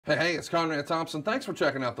Hey, it's Conrad Thompson. Thanks for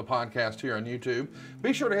checking out the podcast here on YouTube.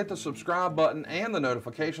 Be sure to hit the subscribe button and the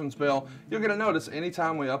notifications bell. You'll get a notice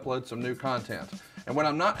anytime we upload some new content. And when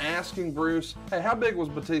I'm not asking Bruce, hey, how big was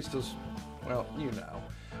Batista's? Well, you know.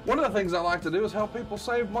 One of the things I like to do is help people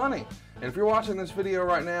save money. And if you're watching this video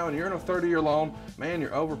right now and you're in a 30-year loan, man,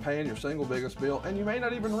 you're overpaying your single biggest bill and you may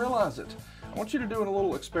not even realize it. I want you to do a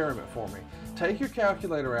little experiment for me. Take your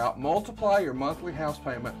calculator out, multiply your monthly house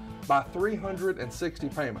payment by 360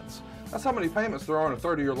 payments. That's how many payments there are on a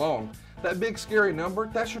 30-year loan. That big scary number,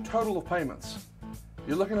 that's your total of payments.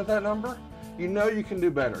 You're looking at that number? You know you can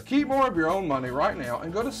do better. Keep more of your own money right now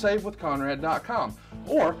and go to savewithconrad.com.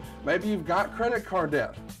 Or maybe you've got credit card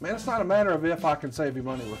debt. Man, it's not a matter of if I can save you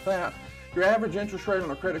money with that. Your average interest rate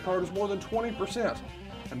on a credit card is more than 20%.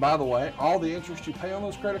 And by the way, all the interest you pay on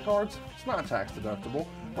those credit cards, it's not tax deductible.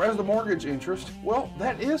 Whereas the mortgage interest, well,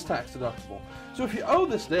 that is tax deductible. So if you owe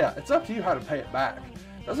this debt, it's up to you how to pay it back.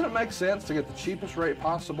 Doesn't it make sense to get the cheapest rate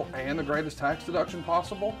possible and the greatest tax deduction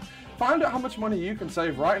possible? Find out how much money you can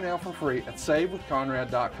save right now for free at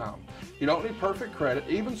savewithconrad.com. You don't need perfect credit.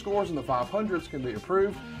 Even scores in the 500s can be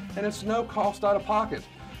approved, and it's no cost out of pocket.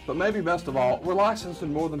 But maybe best of all, we're licensed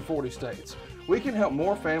in more than 40 states. We can help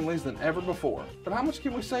more families than ever before. But how much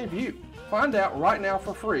can we save you? Find out right now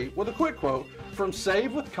for free with a quick quote from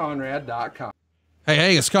savewithconrad.com.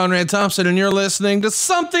 Hey, it's Conrad Thompson, and you're listening to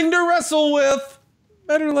Something to Wrestle With.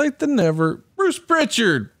 Better late than never. Bruce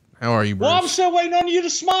Prichard. How are you, Bruce? Well, I'm still waiting on you to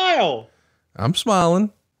smile. I'm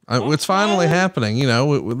smiling. It's finally happening. You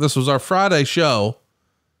know, this was our Friday show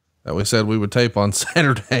that we said we would tape on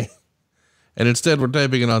Saturday. And instead we're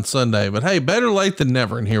taping it on Sunday. But hey, better late than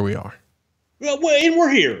never, and here we are. Well, and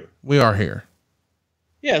we're here. We are here.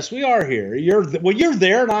 Yes, we are here. You're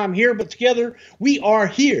there and I'm here, but together we are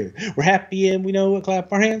here. We're happy and we know it.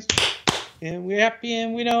 Clap our hands. And we're happy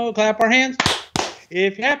and we know it. Clap our hands.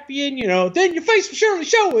 If you're happy and you know, then your face will surely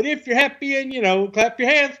show it. If you're happy and you know, clap your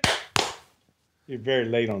hands. You're very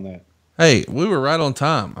late on that. Hey, we were right on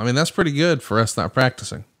time. I mean, that's pretty good for us not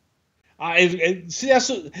practicing. See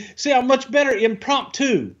how much better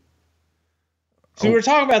impromptu. So we were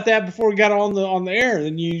talking about that before we got on the air.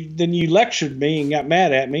 Then you lectured me and got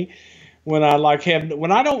mad at me when I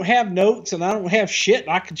when I don't have notes and I don't have shit.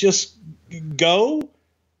 I could just go.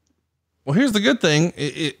 Well, here's the good thing.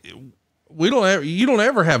 You don't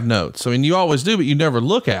ever have notes. I mean, you always do, but you never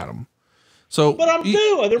look at them. So, but I'm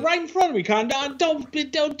doing. They're right in front of me.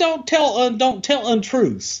 Don't tell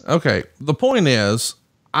untruths. Okay. The point is,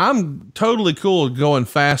 I'm totally cool going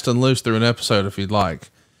fast and loose through an episode if you'd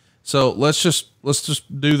like. So let's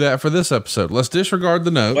just do that for this episode. Let's disregard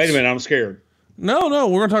the notes. Wait a minute. I'm scared. No,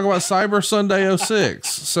 we're going to talk about Cyber Sunday 06.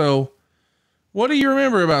 So what do you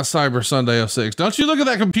remember about Cyber Sunday 06? Don't you look at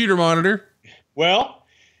that computer monitor. Well,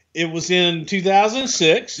 it was in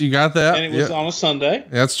 2006. You got that? And it was on a Sunday.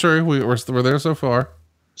 That's true. We're there so far.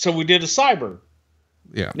 So we did a cyber.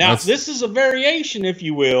 Yeah. Now, this is a variation, if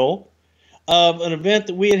you will, of an event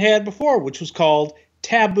that we had before, which was called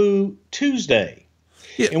Taboo Tuesday.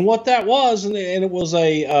 Yeah. And what that was, and it was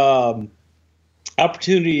a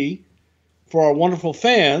opportunity for our wonderful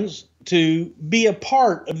fans to be a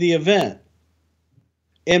part of the event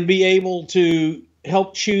and be able to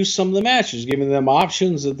help choose some of the matches, giving them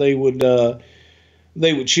options that they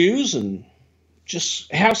would choose and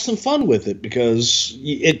just have some fun with it, because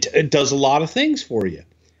it does a lot of things for you.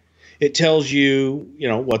 It tells you,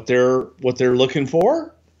 what they're looking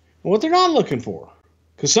for and what they're not looking for.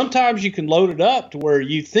 Because sometimes you can load it up to where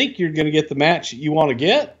you think you're going to get the match that you want to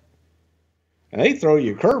get, and they throw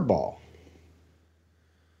you a curveball.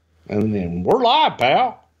 And then we're live,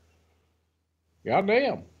 pal.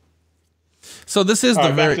 Goddamn. So this is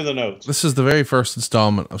back to the notes. This is the very first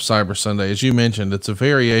installment of Cyber Sunday. As you mentioned, it's a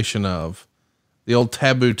variation of the old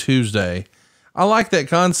Taboo Tuesday. I like that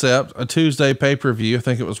concept, a Tuesday pay-per-view. I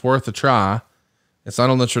think it was worth a try. It's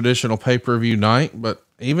not on the traditional pay-per-view night, but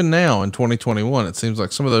even now in 2021, it seems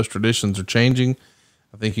like some of those traditions are changing.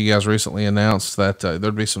 I think you guys recently announced that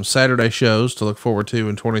there'd be some Saturday shows to look forward to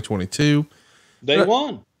in 2022. Day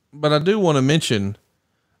one. But I do want to mention,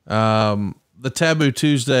 the Taboo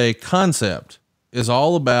Tuesday concept is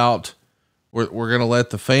all about, we're going to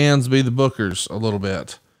let the fans be the bookers a little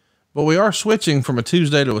bit, but we are switching from a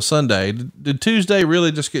Tuesday to a Sunday. Did Tuesday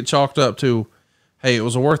really just get chalked up to, hey, it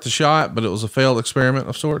was worth a shot, but it was a failed experiment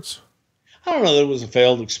of sorts? I don't know that it was a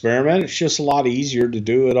failed experiment. It's just a lot easier to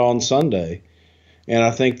do it on Sunday. And I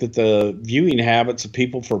think that the viewing habits of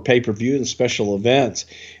people for pay-per-view and special events,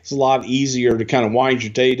 it's a lot easier to kind of wind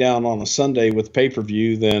your day down on a Sunday with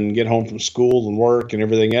pay-per-view than get home from school and work and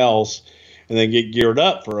everything else and then get geared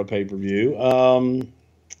up for a pay-per-view.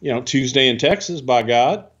 Tuesday in Texas, by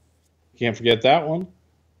God. Can't forget that one.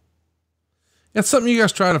 It's something you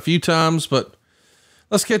guys tried a few times, but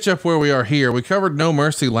let's catch up where we are here. We covered No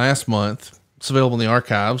Mercy last month. It's available in the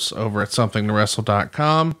archives over at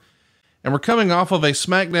somethingtowrestle.com. And we're coming off of a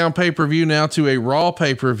SmackDown pay-per-view now to a Raw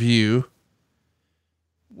pay-per-view.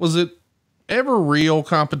 Was it ever real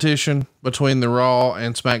competition between the Raw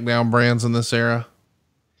and SmackDown brands in this era?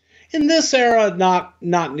 In this era,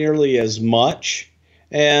 not nearly as much.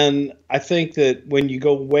 And I think that when you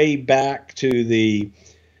go way back to the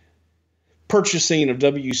purchasing of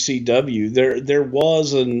WCW, there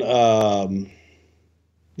was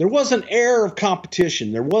an air of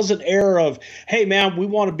competition. There was an air of, hey man, we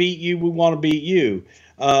want to beat you. We want to beat you.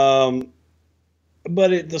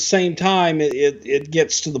 But at the same time, it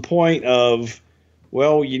gets to the point of,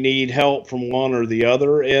 well, you need help from one or the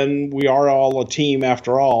other, and we are all a team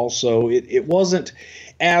after all. So it wasn't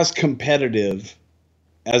as competitive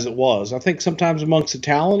as it was. I think sometimes amongst the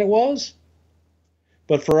talent it was,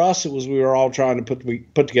 but for us, it was, we were all trying to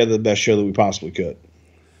put together the best show that we possibly could.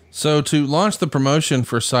 So to launch the promotion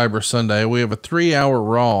for Cyber Sunday, we have a 3-hour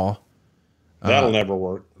Raw. That'll never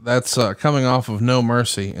work. That's coming off of No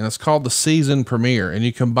Mercy, and it's called the season premiere. And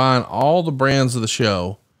you combine all the brands of the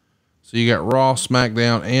show. So you got Raw,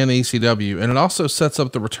 SmackDown, and ECW. And it also sets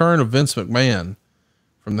up the return of Vince McMahon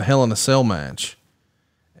from the Hell in a Cell match.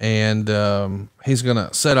 And he's going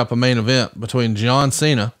to set up a main event between John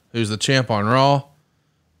Cena, who's the champ on Raw,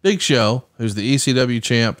 Big Show, who's the ECW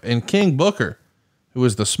champ, and King Booker, who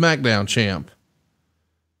is the SmackDown champ.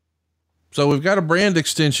 So we've got a brand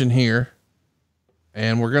extension here,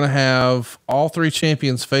 and we're going to have all three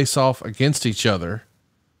champions face off against each other.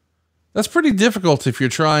 That's pretty difficult if you're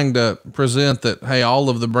trying to present that, hey, all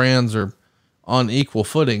of the brands are on equal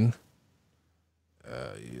footing.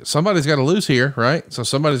 Somebody's got to lose here, right? So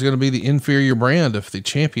somebody's going to be the inferior brand if the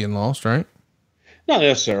champion lost, right? Not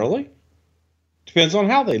necessarily. Depends on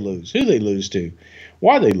how they lose, who they lose to,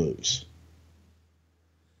 why they lose.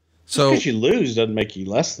 So because you lose doesn't make you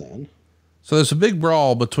less than. So there's a big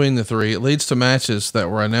brawl between the three. It leads to matches that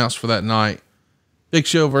were announced for that night. Big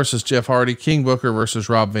Show versus Jeff Hardy, King Booker versus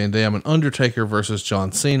Rob Van Dam, and Undertaker versus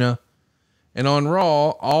John Cena. And on Raw,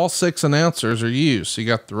 all 6 announcers are used. So you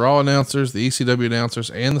got the Raw announcers, the ECW announcers,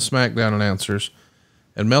 and the SmackDown announcers.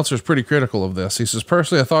 And Meltzer's pretty critical of this. He says,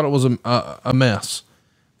 personally, I thought it was a mess.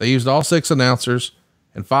 They used all 6 announcers,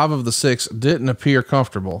 and 5 of the 6 didn't appear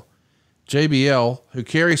comfortable. JBL, who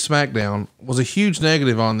carries SmackDown, was a huge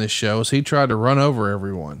negative on this show as he tried to run over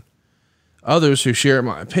everyone. Others who share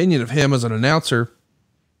my opinion of him as an announcer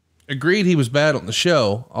agreed he was bad on the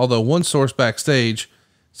show, although one source backstage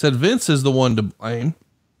said Vince is the one to blame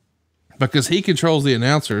because he controls the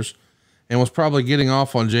announcers and was probably getting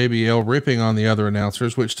off on JBL ripping on the other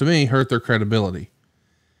announcers, which to me hurt their credibility.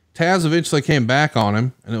 Taz eventually came back on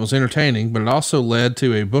him, and it was entertaining, but it also led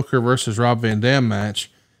to a Booker versus Rob Van Dam match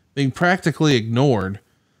being practically ignored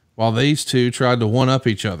while these two tried to one-up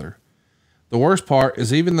each other. The worst part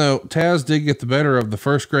is even though Taz did get the better of the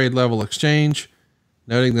first grade level exchange,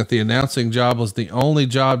 noting that the announcing job was the only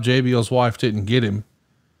job JBL's wife didn't get him,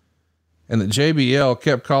 and that JBL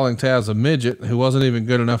kept calling Taz a midget who wasn't even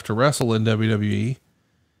good enough to wrestle in WWE.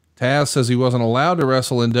 Taz says he wasn't allowed to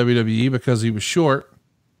wrestle in WWE because he was short,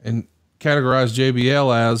 and categorized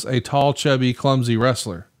JBL as a tall, chubby, clumsy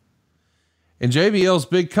wrestler. And JBL's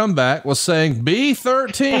big comeback was saying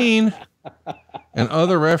B13 and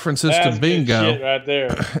other references That's to bingo good shit right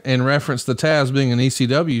there. and reference to Taz being an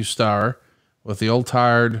ECW star with the old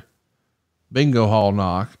tired bingo hall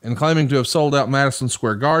knock and claiming to have sold out Madison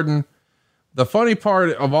Square Garden. The funny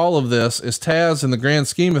part of all of this is Taz, in the grand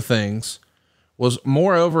scheme of things, was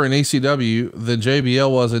more over in ECW than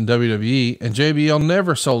JBL was in WWE, and JBL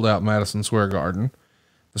never sold out Madison Square Garden.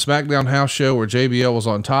 The SmackDown house show where JBL was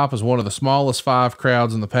on top is one of the smallest 5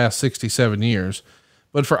 crowds in the past 67 years,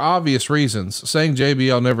 but for obvious reasons, saying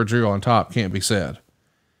JBL never drew on top can't be said.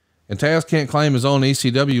 And Taz can't claim his own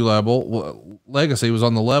ECW legacy was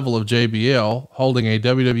on the level of JBL holding a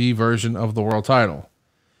WWE version of the world title.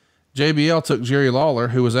 JBL took Jerry Lawler,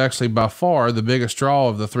 who was actually by far the biggest draw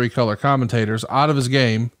of the 3 color commentators, out of his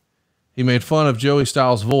game. He made fun of Joey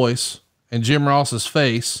Styles' voice and Jim Ross's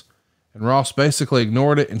face, and Ross basically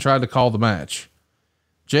ignored it and tried to call the match.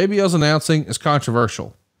 JBL's announcing is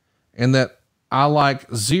controversial, and that I like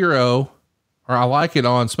it on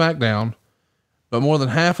SmackDown, but more than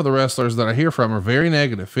half of the wrestlers that I hear from are very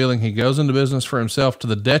negative, feeling he goes into business for himself to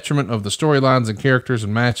the detriment of the storylines and characters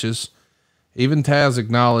and matches. Even Taz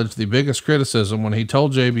acknowledged the biggest criticism when he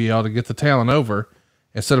told JBL to get the talent over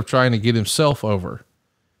instead of trying to get himself over,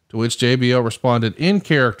 to which JBL responded in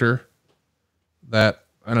character that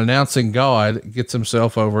an announcing god gets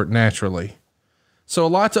himself over naturally. So a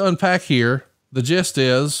lot to unpack here. The gist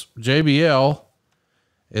is JBL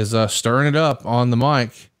is stirring it up on the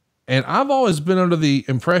mic. And I've always been under the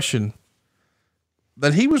impression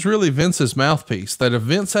that he was really Vince's mouthpiece, that if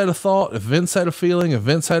Vince had a thought, if Vince had a feeling, if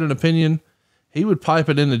Vince had an opinion, he would pipe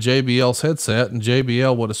it into JBL's headset and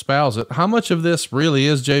JBL would espouse it. How much of this really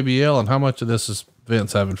is JBL and how much of this is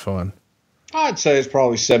Vince having fun? I'd say it's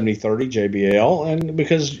probably 70-30 JBL. And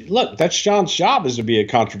because look, that's John's job, is to be a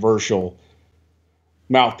controversial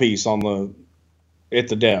mouthpiece at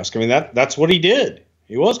the desk. I mean, that's what he did.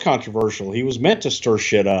 He was controversial. He was meant to stir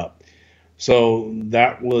shit up. So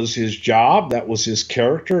that was his job. That was his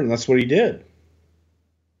character. And that's what he did.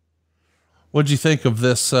 What'd you think of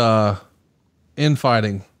this,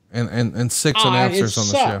 infighting and six announcers on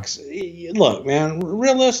the show? Look, man,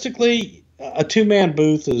 realistically, a 2-man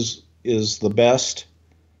booth is the best,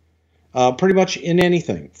 pretty much in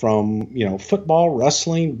anything from, football,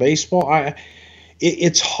 wrestling, baseball.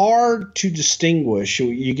 It's hard to distinguish.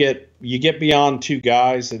 You get beyond 2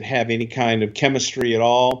 guys that have any kind of chemistry at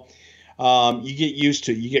all. You get used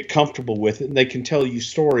to it, you get comfortable with it, and they can tell you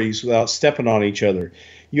stories without stepping on each other.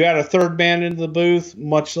 You add a 3rd man into the booth,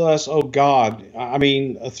 much less, oh God. I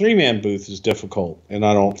mean, a 3-man booth is difficult, and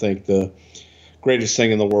I don't think the greatest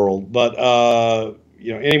thing in the world. But,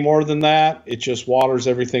 any more than that, it just waters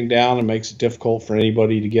everything down and makes it difficult for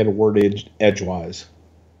anybody to get a word edgewise.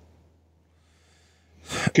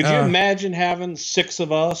 Could you imagine having 6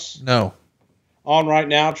 of us on right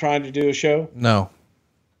now trying to do a show? No.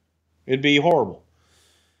 It'd be horrible.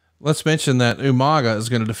 Let's mention that Umaga is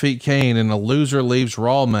going to defeat Kane in a loser leaves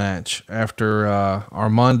Raw match after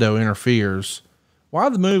Armando interferes. Why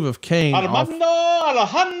the move of Kane? Armando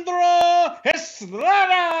Alejandro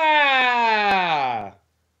Estrada.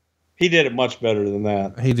 He did it much better than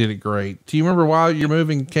that. He did it great. Do you remember why you're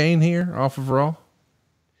moving Kane here off of Raw?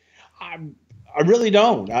 I really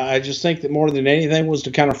don't. I just think that more than anything was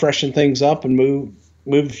to kind of freshen things up and move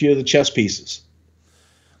a few of the chess pieces.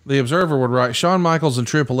 The Observer would write, Shawn Michaels and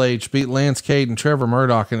Triple H beat Lance Cade and Trevor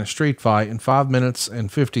Murdoch in a street fight in 5 minutes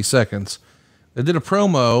and 50 seconds. They did a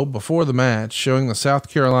promo before the match showing the South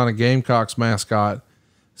Carolina Gamecocks mascot,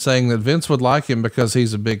 saying that Vince would like him because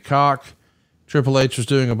he's a big cock. Triple H was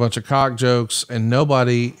doing a bunch of cock jokes and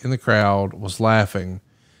nobody in the crowd was laughing.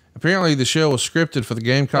 Apparently the show was scripted for the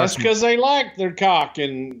Gamecocks. That's because they like their cock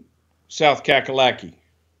in South Kakalaki.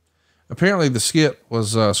 Apparently the skit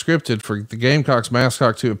was scripted for the Gamecocks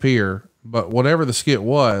mascot to appear, but whatever the skit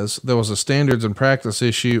was, there was a standards and practice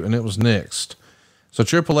issue and it was nixed. So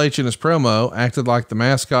Triple H in his promo acted like the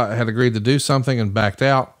mascot had agreed to do something and backed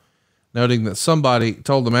out, noting that somebody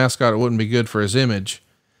told the mascot it wouldn't be good for his image.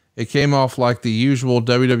 It came off like the usual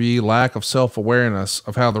WWE lack of self-awareness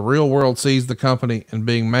of how the real world sees the company and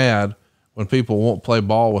being mad when people won't play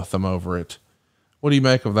ball with them over it. What do you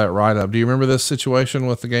make of that write-up? Do you remember this situation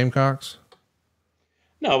with the Gamecocks?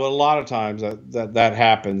 No, but a lot of times that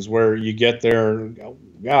happens where you get there.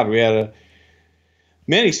 God, we had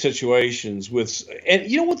many situations with,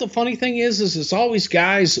 and you know what the funny thing is it's always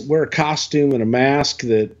guys that wear a costume and a mask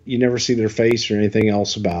that you never see their face or anything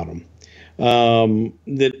else about them.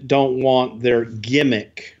 That don't want their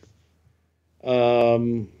gimmick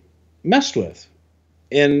messed with,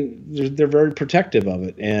 and they're very protective of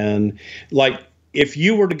it. And like, if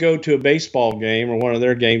you were to go to a baseball game or one of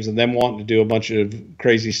their games and them wanting to do a bunch of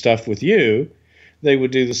crazy stuff with you, they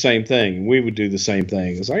would do the same thing. We would do the same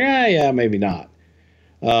thing. It's like, yeah, maybe not.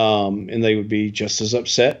 And they would be just as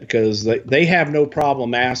upset because they have no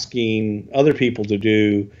problem asking other people to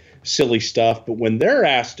do silly stuff. But when they're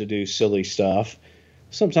asked to do silly stuff,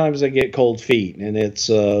 sometimes they get cold feet, and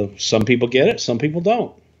it's, some people get it, some people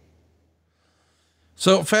don't.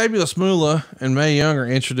 So Fabulous Moolah and Mae Young are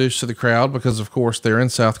introduced to the crowd because, of course, they're in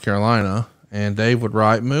South Carolina. And Dave would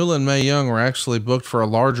write, Moolah and Mae Young were actually booked for a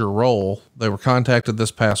larger role. They were contacted this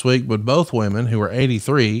past week, but both women, who were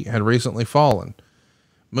 83, had recently fallen.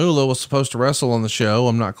 Moolah was supposed to wrestle on the show.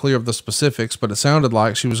 I'm not clear of the specifics, but it sounded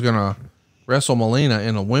like she was going to wrestle Melina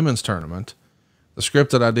in a women's tournament. The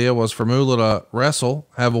scripted idea was for Moolah to wrestle,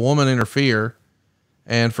 have a woman interfere,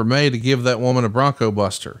 and for Mae to give that woman a Bronco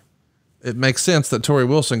Buster. It makes sense that Tori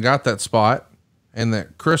Wilson got that spot and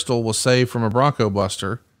that Crystal was saved from a Bronco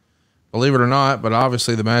Buster. Believe it or not, but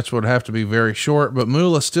obviously the match would have to be very short, but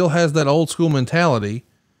Moolah still has that old school mentality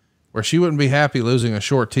where she wouldn't be happy losing a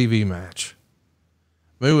short TV match.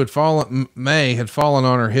 Mae had fallen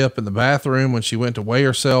on her hip in the bathroom when she went to weigh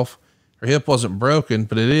herself. Her hip wasn't broken,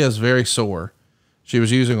 but it is very sore. She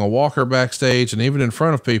was using a walker backstage and even in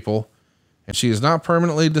front of people, and she is not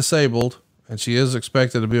permanently disabled, and she is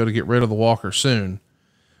expected to be able to get rid of the walker soon.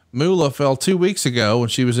 Moolah fell 2 weeks ago when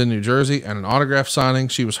she was in New Jersey at an autograph signing.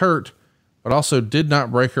 She was hurt, but also did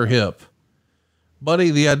not break her hip.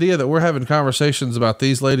 Buddy, the idea that we're having conversations about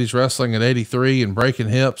these ladies wrestling at 83 and breaking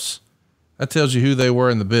hips, that tells you who they were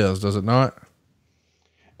in the biz, does it not?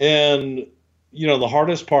 And, you know, the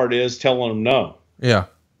hardest part is telling them no. Yeah.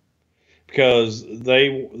 Because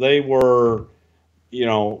they were, you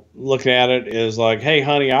know, looking at it as like, hey,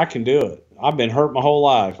 honey, I can do it. I've been hurt my whole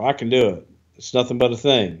life. I can do it. It's nothing but a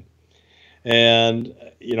thing. And,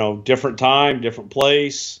 you know, different time, different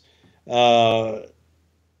place. They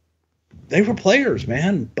were players,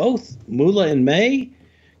 man. Both Moolah and May.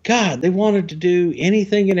 God, they wanted to do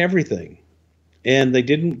anything and everything. And they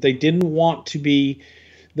didn't want to be,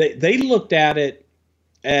 they looked at it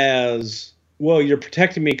as, well, you're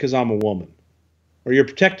protecting me because I'm a woman, or you're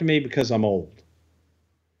protecting me because I'm old.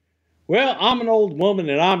 Well, I'm an old woman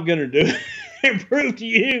and I'm going to do it and prove to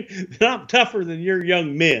you that I'm tougher than your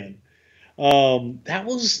young men. That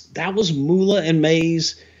was Moolah and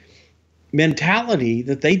May's mentality,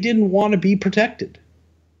 that they didn't want to be protected.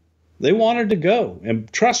 They wanted to go,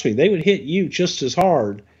 and trust me, they would hit you just as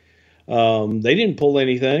hard. They didn't pull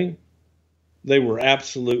anything. They were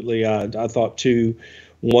absolutely, I thought, two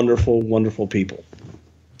wonderful, wonderful people.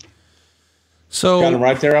 So got him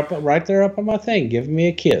right there up on my thing, giving me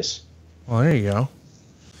a kiss. Well, there you go.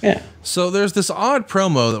 Yeah. So there's this odd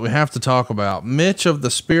promo that we have to talk about. Mitch of the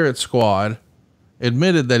Spirit Squad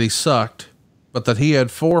admitted that he sucked, but that he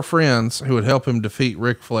had 4 friends who would help him defeat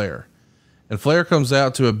Ric Flair. And Flair comes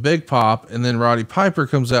out to a big pop, and then Roddy Piper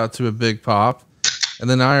comes out to a big pop, and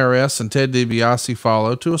then IRS and Ted DiBiase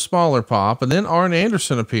follow to a smaller pop, and then Arn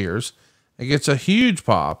Anderson appears and gets a huge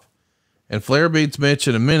pop, and Flair beats Mitch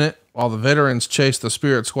in a minute while the veterans chase the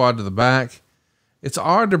Spirit Squad to the back. It's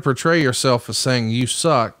odd to portray yourself as saying you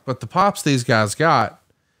suck, but the pops these guys got,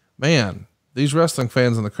 man, these wrestling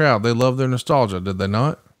fans in the crowd, they love their nostalgia, did they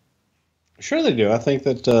not? Sure they do. I think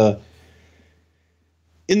that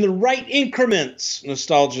in the right increments,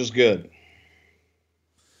 nostalgia is good.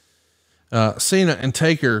 Cena and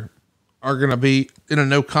Taker are going to be in a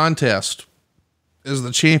no contest as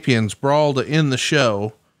the champions brawl to end the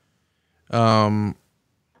show. Why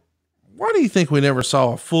do you think we never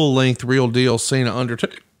saw a full length real deal Cena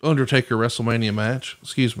Undertaker WrestleMania match?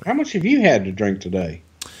 Excuse me. How much have you had to drink today?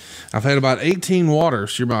 I've had about 18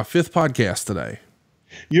 waters. You're my 5th podcast today.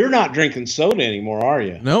 You're not drinking soda anymore, are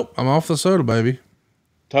you? Nope. I'm off the soda, baby.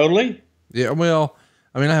 Totally? Yeah. Well,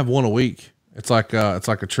 I mean, I have one a week. It's like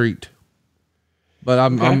a treat, but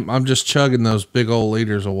I'm just chugging those big old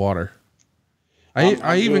liters of water.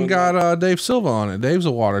 I even got Dave Silva on it. Dave's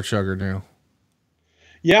a water chugger now.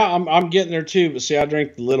 Yeah, I'm getting there too, but see, I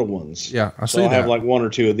drink the little ones. Yeah, I see that. I have like 1 or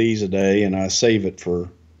 2 of these a day, and I save it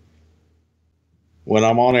for when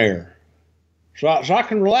I'm on air. So I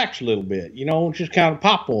can relax a little bit, you know, just kind of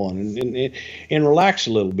pop one and relax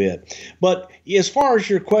a little bit. But as far as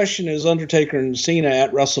your question is Undertaker and Cena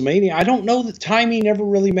at WrestleMania, I don't know that timing ever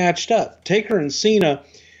really matched up. Taker and Cena,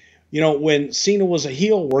 you know, when Cena was a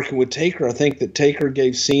heel working with Taker, I think that Taker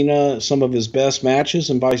gave Cena some of his best matches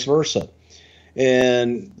and vice versa.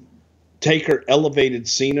 And Taker elevated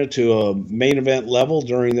Cena to a main event level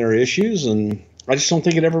during their issues, and I just don't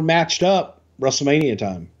think it ever matched up WrestleMania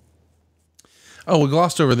time. Oh, we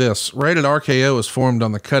glossed over this. Rated-RKO is formed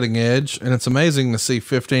on the cutting edge, and it's amazing to see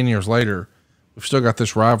 15 years later, we've still got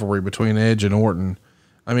this rivalry between Edge and Orton.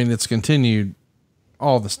 I mean, it's continued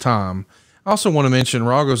all this time. I also want to mention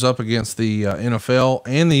Raw goes up against the NFL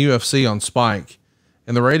and the UFC on Spike,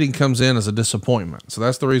 and the rating comes in as a disappointment. So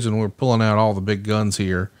that's the reason we're pulling out all the big guns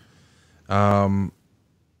here. You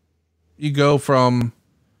go from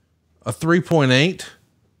a 3.8,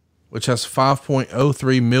 which has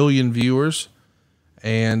 5.03 million viewers,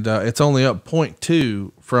 and it's only up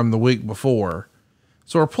 0.2 from the week before.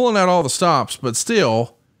 So we're pulling out all the stops, but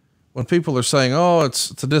still, when people are saying, oh, it's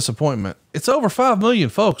a disappointment, it's over 5 million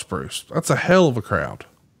folks, Bruce. That's a hell of a crowd.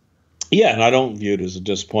 Yeah. And I don't view it as a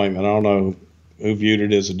disappointment. I don't know who viewed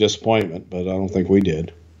it as a disappointment, but I don't think we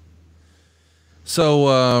did. So,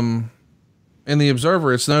 in the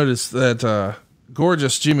Observer, it's noticed that,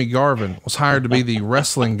 gorgeous Jimmy Garvin was hired to be the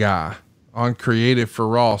wrestling guy on creative for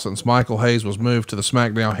Raw since Michael Hayes was moved to the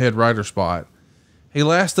SmackDown head writer spot. He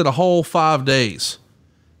lasted a whole 5 days,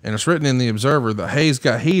 and it's written in the Observer that Hayes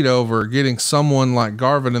got heat over getting someone like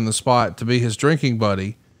Garvin in the spot to be his drinking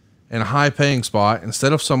buddy in a high paying spot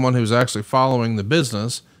instead of someone who's actually following the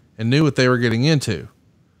business and knew what they were getting into.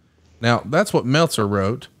 Now that's what Meltzer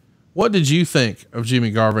wrote. What did you think of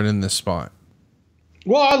Jimmy Garvin in this spot?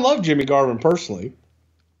 Well, I love Jimmy Garvin personally.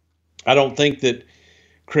 I don't think that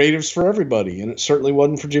creative's for everybody, and it certainly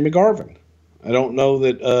wasn't for Jimmy Garvin. I don't know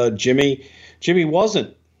that Jimmy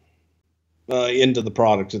wasn't into the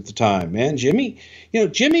product at the time, man. Jimmy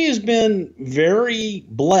has been very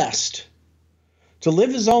blessed to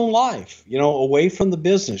live his own life, away from the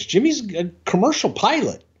business. Jimmy's a commercial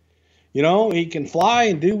pilot. He can fly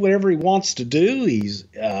and do whatever he wants to do. He's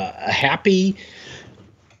he's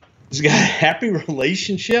got a happy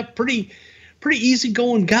relationship, pretty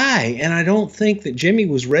easygoing guy. And I don't think that Jimmy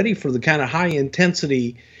was ready for the kind of high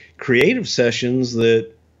intensity creative sessions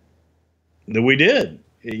that we did.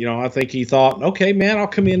 I think he thought, okay, man, I'll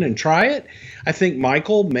come in and try it. I think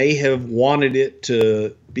Michael may have wanted it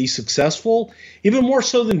to be successful, even more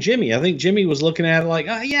so than Jimmy. I think Jimmy was looking at it like,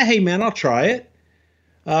 yeah, hey, man, I'll try it.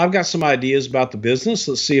 I've got some ideas about the business.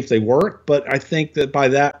 Let's see if they work. But I think that by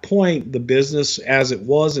that point, the business as it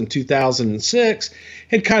was in 2006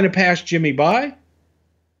 had kind of passed Jimmy by.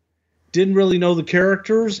 Didn't really know the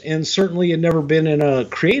characters, and certainly had never been in a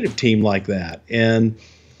creative team like that. And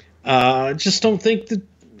I don't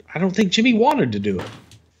think Jimmy wanted to do it.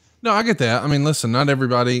 No, I get that. I mean, listen, not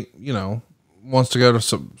everybody, wants to go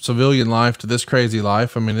to civilian life to this crazy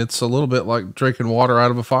life. I mean, it's a little bit like drinking water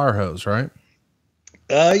out of a fire hose, right?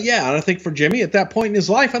 Yeah. And I think for Jimmy at that point in his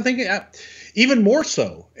life, I think even more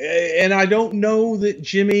so. And I don't know that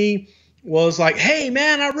Jimmy was like, hey,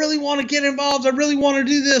 man, I really want to get involved. I really want to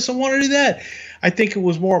do this. I want to do that. I think it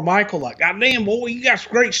was more Michael like, God damn, boy, you got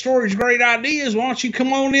some great stories, great ideas. Why don't you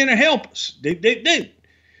come on in and help us? Do.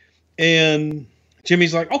 And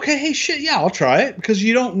Jimmy's like, okay, hey, shit, yeah, I'll try it, because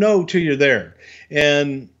you don't know till you're there.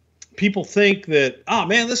 And people think that, oh,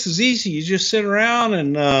 man, this is easy. You just sit around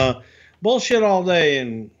and bullshit all day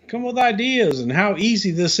and come with ideas and how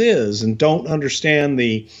easy this is, and don't understand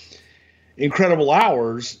the incredible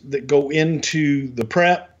hours that go into the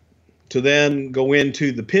prep, to then go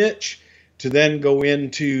into the pitch, to then go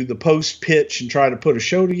into the post pitch and try to put a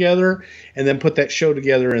show together, and then put that show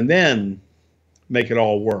together and then make it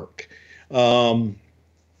all work.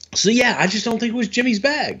 So yeah, I just don't think it was Jimmy's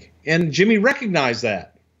bag, and Jimmy recognized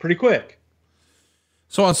that pretty quick.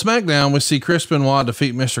 So on SmackDown, we see Chris Benoit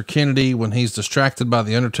defeat Mr. Kennedy when he's distracted by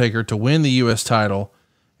The Undertaker to win the U.S. title.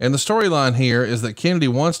 And the storyline here is that Kennedy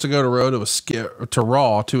wants to go to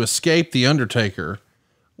Raw to escape The Undertaker.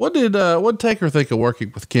 What did Taker think of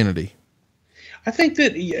working with Kennedy? I think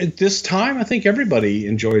that at this time, I think everybody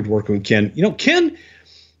enjoyed working with Ken. Ken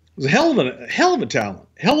was a hell of a talent,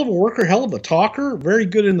 hell of a worker, hell of a talker, very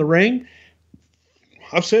good in the ring.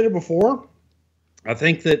 I've said it before. I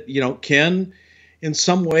think that, Ken, in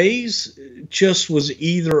some ways, just was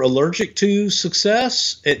either allergic to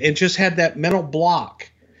success and just had that mental block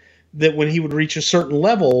that when he would reach a certain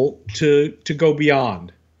level to go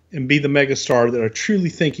beyond and be the megastar that I truly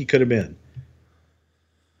think he could have been.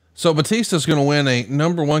 So Batista's going to win a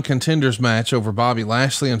 #1 contenders match over Bobby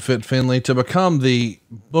Lashley and Fit Finlay to become the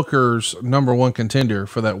Booker's #1 contender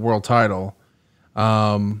for that world title.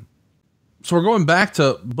 So we're going back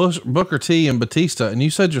to Booker T and Batista, and you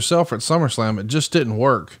said yourself at SummerSlam, it just didn't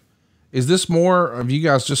work. Is this more of you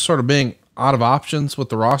guys just sort of being out of options with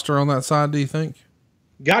the roster on that side, do you think?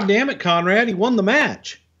 God damn it, Conrad. He won the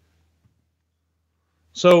match.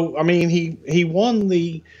 So, I mean, he won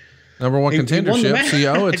the #1 contendership, so you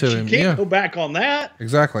owe it to him. You can't go back on that.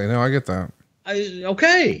 Exactly. No, I get that.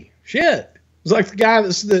 Okay. Shit. It's like the guy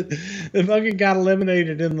that fucking got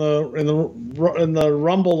eliminated in the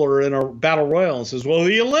Rumble or in a Battle Royal and says, well,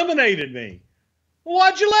 he eliminated me. Well,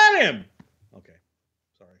 why'd you let him? Okay.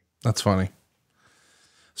 Sorry. That's funny.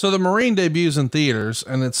 So the Marine debuts in theaters,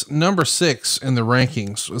 and it's #6 in the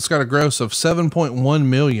rankings. It's got a gross of 7.1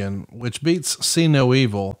 million, which beats See No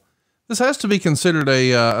Evil. This has to be considered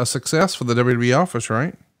a success for the WWE office,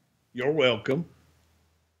 right? You're welcome.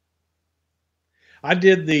 I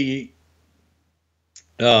did the,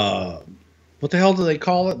 what the hell do they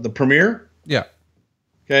call it? The premiere? Yeah.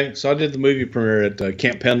 Okay. So I did the movie premiere at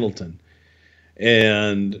Camp Pendleton,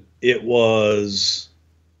 and it was,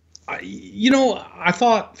 I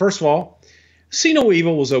thought, first of all, See No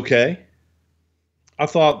Evil was okay. I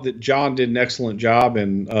thought that John did an excellent job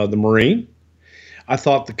in The Marine. I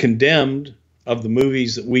thought The Condemned of the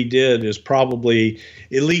movies that we did is probably,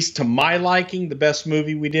 at least to my liking, the best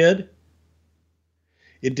movie we did.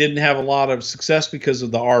 It didn't have a lot of success because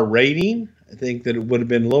of the R rating. I think that it would have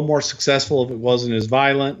been a little more successful if it wasn't as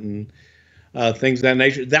violent and things of that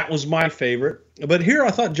nature. That was my favorite. But here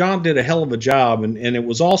I thought John did a hell of a job. And it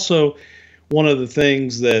was also one of the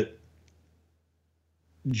things that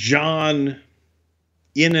John,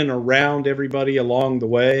 in and around everybody along the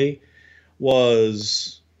way,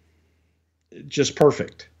 was just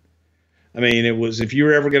perfect. I mean, it was, if you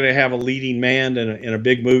were ever going to have a leading man and a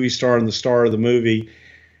big movie star and the star of the movie,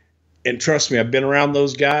 And trust me, I've been around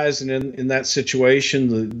those guys, and in that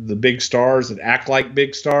situation, the big stars that act like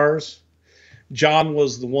big stars. John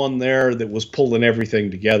was the one there that was pulling everything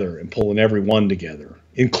together and pulling everyone together,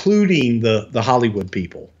 including the Hollywood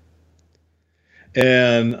people.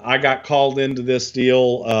 And I got called into this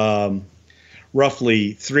deal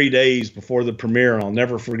roughly 3 days before the premiere. I'll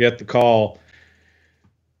never forget the call.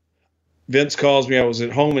 Vince calls me. I was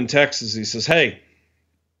at home in Texas. He says, "Hey,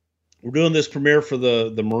 we're doing this premiere for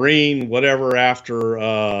the Marine, whatever,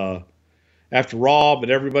 after Raw, but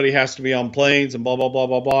everybody has to be on planes and blah, blah, blah,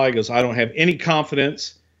 blah, blah." He goes, "I don't have any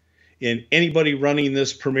confidence in anybody running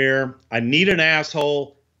this premiere. I need an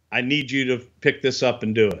asshole. I need you to pick this up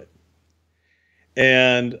and do it."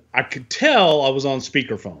 And I could tell I was on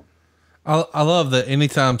speakerphone. I love that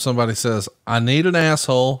anytime somebody says, "I need an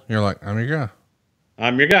asshole," you're like, "I'm your guy."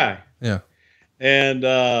 I'm your guy. Yeah.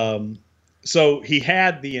 And so he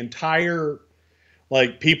had the entire,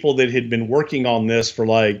 like, people that had been working on this for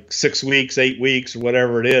like 6 weeks, 8 weeks, or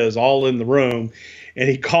whatever it is, all in the room. And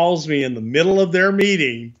he calls me in the middle of their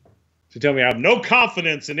meeting to tell me I have no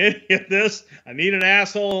confidence in any of this. I need an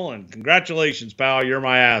asshole, and congratulations, pal, you're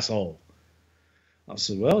my asshole. I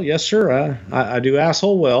said, "Well, yes, sir. I do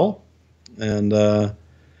asshole well." And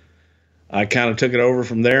I kind of took it over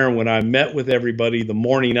from there. And when I met with everybody the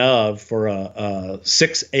morning of for a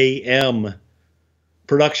 6 a.m.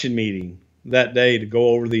 production meeting that day to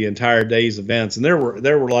go over the entire day's events, and there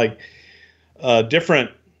were like different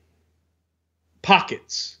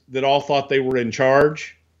pockets that all thought they were in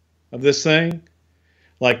charge of this thing.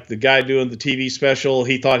 Like the guy doing the TV special,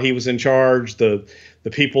 he thought he was in charge. The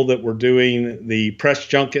people that were doing the press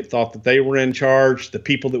junket thought that they were in charge. The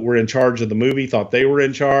people that were in charge of the movie thought they were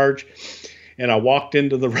in charge. And I walked in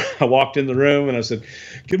the room and I said,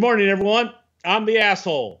 "Good morning, everyone. I'm the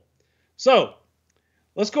asshole. So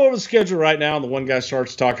let's go over the schedule right now." And the one guy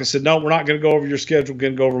starts talking. I said, "No, we're not going to go over your schedule. We're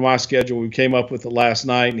going to go over my schedule. We came up with it last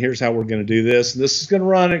night, and here's how we're going to do this. And this is going to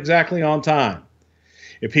run exactly on time.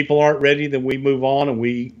 If people aren't ready, then we move on and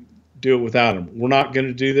we do it without them. We're not going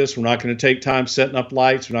to do this. We're not going to take time setting up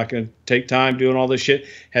lights. We're not going to take time doing all this shit.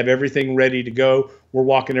 Have everything ready to go. We're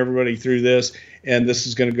walking everybody through this, and this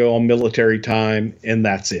is going to go on military time, and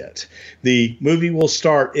that's it. The movie will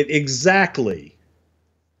start at exactly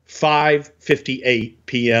 5:58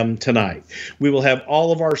 p.m. tonight. We will have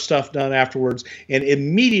all of our stuff done afterwards, and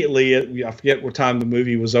immediately, I forget what time the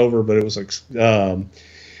movie was over, but it was like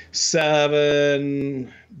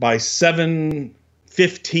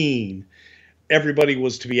 7:15, everybody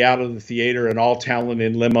was to be out of the theater, and all talent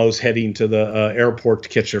in limos heading to the airport to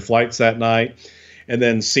catch their flights that night. And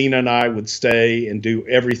then Cena and I would stay and do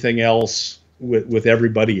everything else with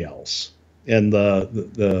everybody else. And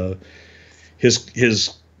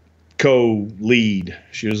his co-lead,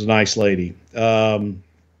 she was a nice lady.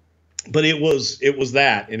 But it was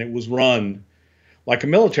that, and it was run like a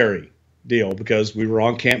military deal because we were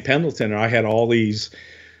on Camp Pendleton, and I had all these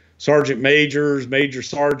sergeant majors, major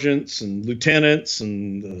sergeants, and lieutenants,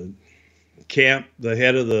 and the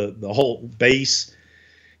head of the whole base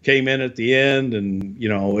came in at the end, and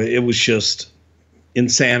it was just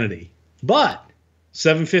insanity. But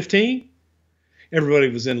 7:15, everybody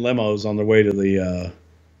was in limos on their way to the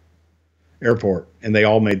airport, and they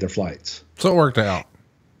all made their flights. So it worked out.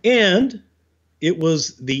 And it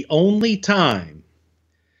was the only time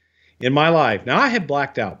in my life. Now, I had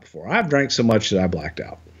blacked out before. I've drank so much that I blacked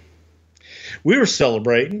out. We were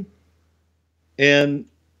celebrating, and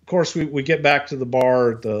of course we get back to the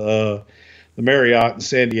bar at the Marriott in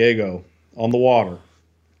San Diego on the water,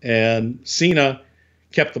 and Cena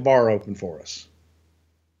kept the bar open for us.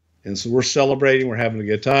 And so we're celebrating, we're having a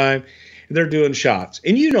good time, and they're doing shots.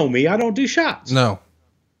 And you know me, I don't do shots. No.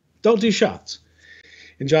 Don't do shots.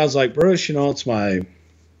 And John's like, "Bruce, it's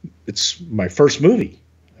my first movie.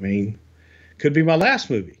 I mean, could be my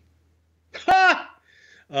last movie. Ha!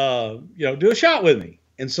 Do a shot with me."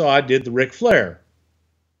 And so I did the Ric Flair,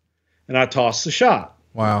 and I tossed the shot.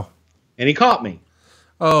 Wow. And he caught me.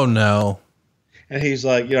 Oh, no. And he's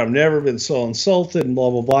like, "I've never been so insulted," and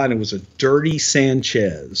blah, blah, blah. And it was a Dirty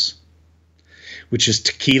Sanchez, which is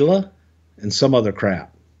tequila and some other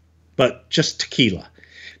crap. But just tequila.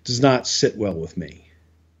 Does not sit well with me.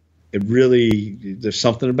 It really, there's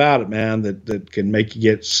something about it, man, that can make you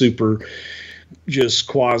get super, just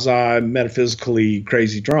quasi-metaphysically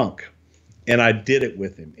crazy drunk. And I did it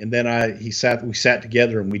with him. And then we sat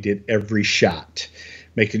together and we did every shot,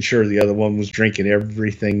 making sure the other one was drinking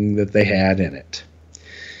everything that they had in it.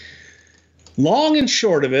 Long and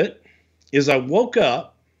short of it is I woke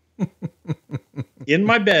up in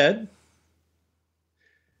my bed,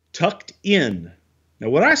 tucked in Now,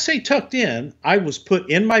 when I say tucked in, I was put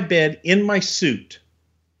in my bed in my suit,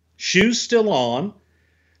 shoes still on,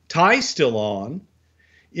 tie still on,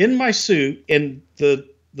 in my suit, and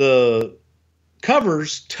the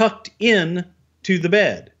covers tucked in to the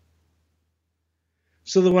bed.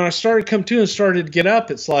 So that when I started to come to and started to get up,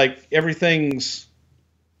 it's like everything's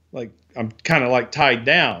like I'm kind of like tied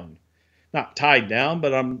down. Not tied down,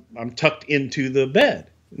 but I'm tucked into the bed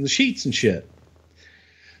and the sheets and shit.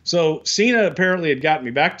 So Cena apparently had gotten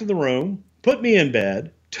me back to the room, put me in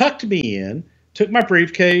bed, tucked me in, took my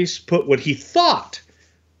briefcase, put what he thought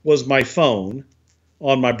was my phone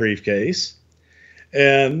on my briefcase,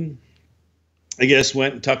 and I guess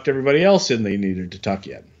went and tucked everybody else in they needed to tuck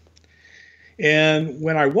in. And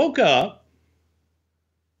when I woke up,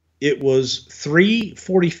 it was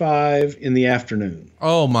 3:45 in the afternoon.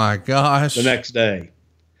 Oh my gosh. The next day.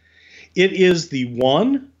 It is the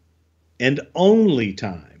one and only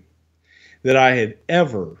time that I had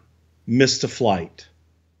ever missed a flight,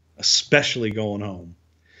 especially going home,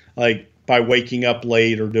 like by waking up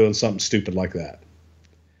late or doing something stupid like that.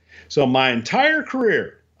 So my entire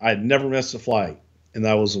career, I had never missed a flight. And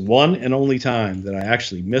that was the one and only time that I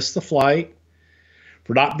actually missed the flight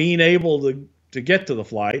for not being able to get to the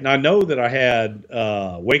flight. And I know that I had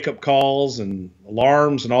wake-up calls and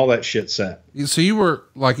alarms and all that shit set. So you were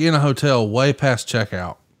like in a hotel way past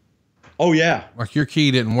checkout. Oh, yeah. Like your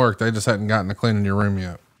key didn't work. They just hadn't gotten to cleaning your room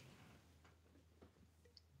yet.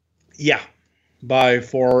 Yeah. By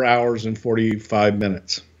 4 hours and 45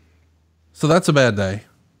 minutes. So that's a bad day.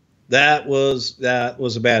 That was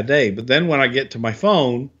a bad day. But then when I get to my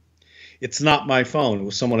phone, it's not my phone. It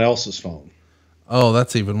was someone else's phone. Oh,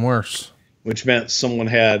 that's even worse. Which meant someone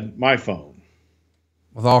had my phone.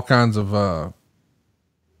 With all kinds of,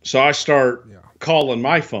 So I start calling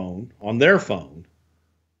my phone on their phone.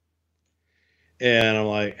 And I'm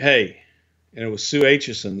like, hey, and it was Sue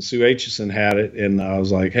Aitchison. Sue Aitchison had it. And I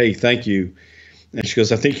was like, hey, thank you. And she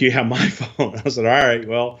goes, I think you have my phone. I said, all right,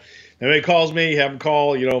 well, if anybody calls me, have them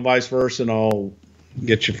call, vice versa, and I'll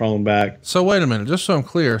get your phone back. So wait a minute, just so I'm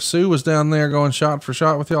clear, Sue was down there going shot for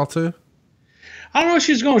shot with y'all too? I don't know if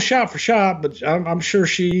she's going shot for shot, but I'm sure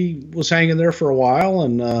she was hanging there for a while,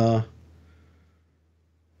 and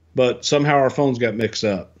but somehow our phones got mixed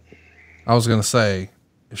up. I was going to say,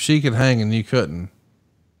 if she could hang and you couldn't,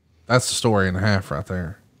 that's a story and a half right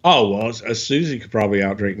there. Oh, well, Susie could probably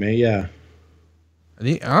outdrink me, yeah.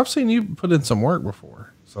 And I've seen you put in some work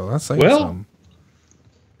before, so that's saying something.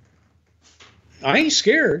 I ain't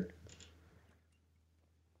scared.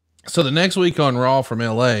 So the next week on Raw from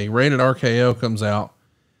LA, Rated-RKO comes out,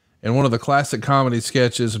 and one of the classic comedy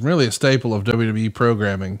sketches, and really a staple of WWE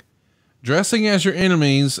programming, dressing as your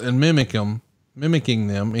enemies and mimicking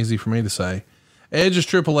them, easy for me to say. Edge is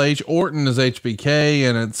Triple H, Orton is HBK,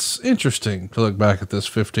 and it's interesting to look back at this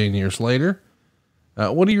 15 years later.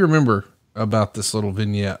 What do you remember about this little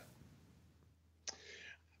vignette?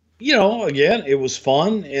 Again, it was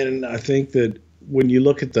fun, and I think that when you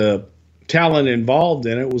look at the talent involved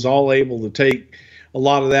in it, was all able to take a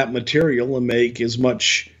lot of that material and make as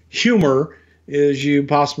much humor as you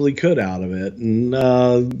possibly could out of it. And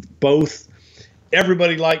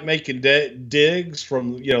everybody liked making digs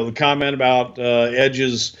from, the comment about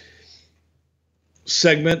Edge's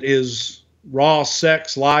segment, his Raw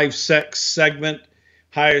live sex segment,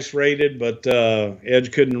 highest rated, but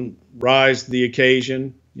Edge couldn't rise to the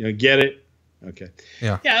occasion. Get it? Okay.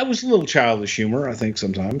 Yeah, it was a little childish humor, I think,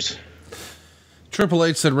 sometimes. Triple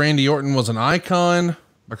H said Randy Orton was an icon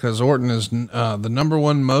because Orton is the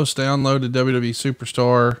 #1 most downloaded WWE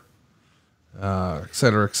superstar, et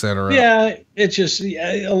cetera, et cetera. Yeah, it's just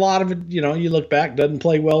a lot of it, you look back, doesn't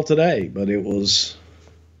play well today, but it was,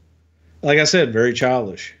 like I said, very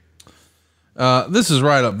childish. This is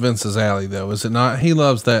right up Vince's alley, though, is it not? He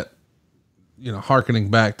loves that,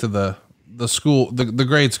 hearkening back to the school, the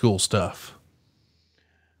grade school stuff.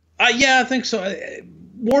 Yeah, I think so.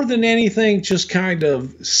 More than anything, just kind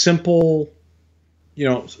of simple,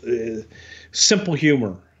 simple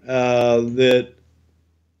humor that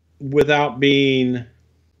without being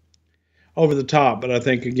over the top. But I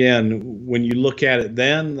think, again, when you look at it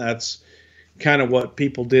then, that's kind of what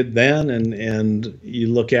people did then. And you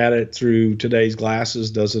look at it through today's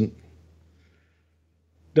glasses, doesn't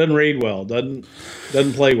read well, doesn't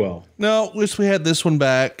play well. No, wish we had this one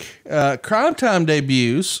back. Crime Time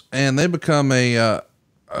debuts, and they become a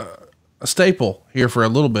staple here for a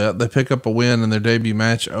little bit. They pick up a win in their debut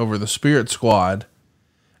match over the Spirit Squad.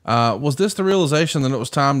 Was this the realization that it was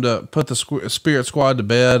time to put the Spirit Squad to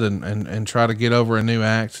bed and try to get over a new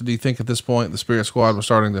act? Do you think at this point the Spirit Squad was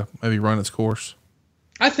starting to maybe run its course?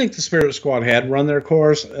 I think the Spirit Squad had run their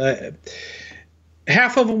course.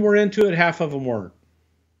 half of them were into it, half of them weren't.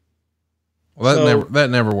 Well, that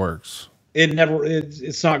never works.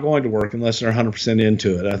 It's not going to work unless they're 100%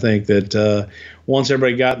 into it. I think that once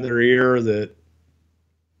everybody got in their ear that,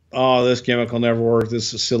 oh, this gimmick will never work, this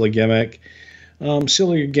is a silly gimmick.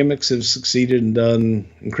 Sillier gimmicks have succeeded and done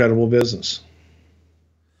incredible business.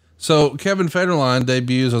 So Kevin Federline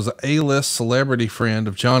debuts as an A-list celebrity friend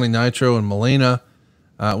of Johnny Nitro and Melina.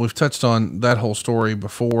 We've touched on that whole story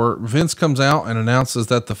before. Vince comes out and announces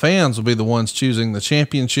that the fans will be the ones choosing the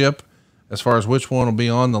championship as far as which one will be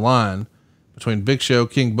on the line between Big Show,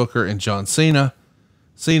 King Booker, and John Cena.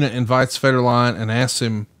 Cena invites Federline and asks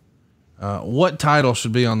him what title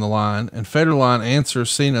should be on the line, and Federline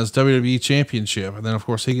answers Cena's WWE Championship, and then of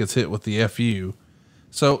course he gets hit with the FU.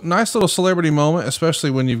 So nice little celebrity moment,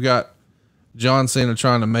 especially when you've got John Cena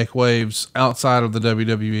trying to make waves outside of the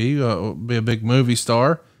WWE, be a big movie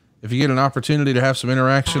star. If you get an opportunity to have some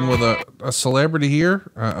interaction with a celebrity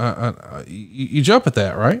here, you jump at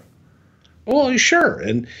that, right? Well, sure.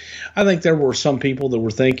 And I think there were some people that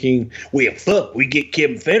were thinking, well, fuck, we get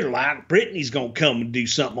Kevin Federline, Brittany's going to come and do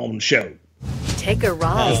something on the show. Take a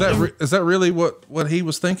ride. Is that really what he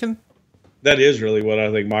was thinking? That is really what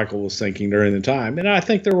I think Michael was thinking during the time. And I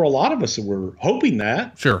think there were a lot of us that were hoping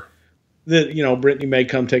that. Sure. That, Brittany may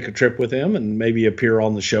come take a trip with him and maybe appear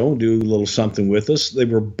on the show and do a little something with us. They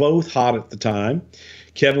were both hot at the time.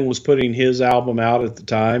 Kevin was putting his album out at the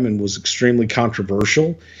time and was extremely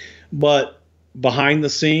controversial. But behind the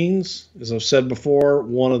scenes, as I've said before,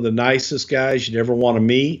 one of the nicest guys you'd ever want to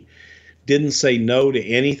meet, didn't say no to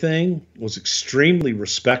anything, was extremely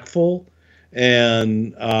respectful,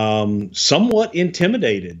 and somewhat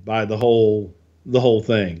intimidated by the whole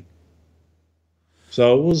thing.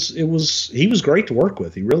 So he was great to work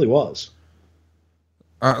with. He really was.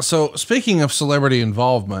 So speaking of celebrity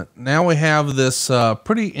involvement, now we have this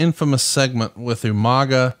pretty infamous segment with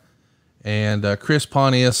Umaga and Chris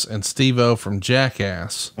Pontius and Steve-O from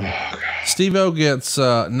Jackass. Oh, Steve-O gets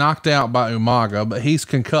knocked out by Umaga, but he's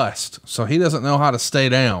concussed, so he doesn't know how to stay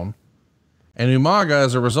down. And Umaga,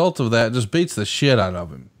 as a result of that, just beats the shit out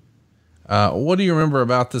of him. What do you remember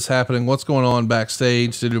about this happening? What's going on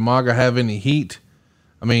backstage? Did Umaga have any heat?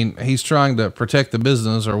 I mean, he's trying to protect the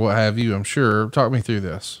business or what have you, I'm sure. Talk me through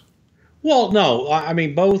this. Well, no, I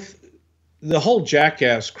mean, the whole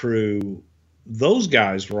Jackass crew, those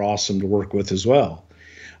guys were awesome to work with as well.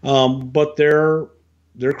 But they're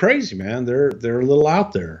crazy, man. They're a little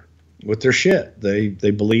out there with their shit. They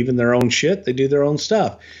believe in their own shit. They do their own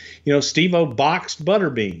stuff. Steve-O boxed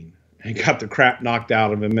Butterbean and got the crap knocked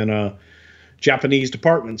out of him in a Japanese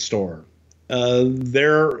department store.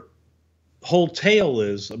 Their whole tale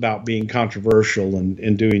is about being controversial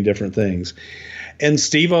and doing different things. And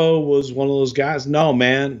Steve-O was one of those guys. No,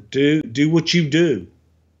 man, do what you do.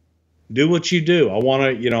 Do what you do. I want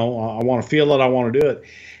to feel it. I want to do it.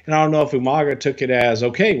 And I don't know if Umaga took it as,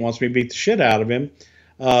 okay, he wants me to beat the shit out of him.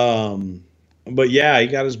 But yeah, he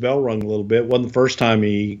got his bell rung a little bit. Wasn't the first time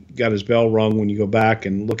he got his bell rung when you go back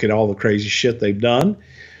and look at all the crazy shit they've done.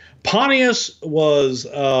 Pontius was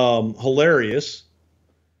hilarious.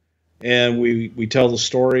 And we tell the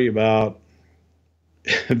story about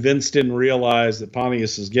Vince didn't realize that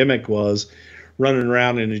Pontius's gimmick was running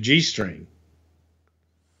around in a G-string.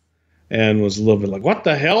 And was a little bit like, what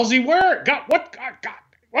the hell's he wearing? What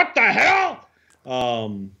the hell?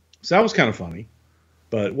 So that was kind of funny,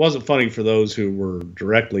 but it wasn't funny for those who were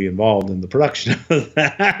directly involved in the production of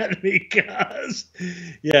that because,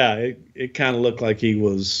 yeah, it kind of looked like he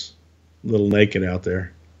was a little naked out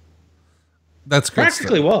there. That's good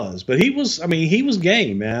practically stuff. Was, but he was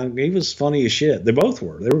game, man. He was funny as shit. They both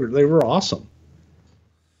were. They were awesome.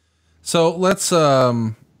 So let's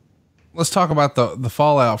talk about the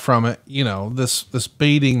fallout from it. This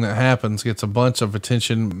beating that happens gets a bunch of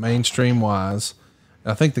attention mainstream wise.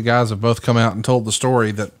 I think the guys have both come out and told the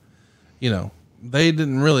story that, they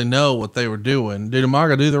didn't really know what they were doing. Did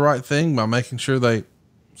Umaga do the right thing by making sure they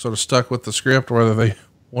sort of stuck with the script, whether they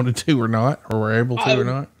wanted to or not, or were able to or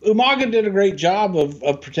not? Umaga did a great job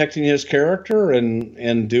of protecting his character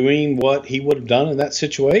and doing what he would have done in that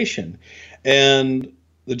situation. And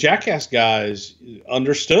the Jackass guys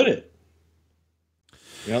understood it.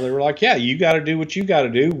 They were like, yeah, you got to do what you got to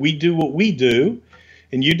do. We do what we do,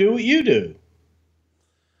 and you do what you do.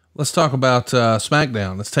 Let's talk about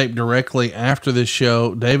SmackDown. It's taped directly after this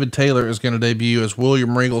show. David Taylor is going to debut as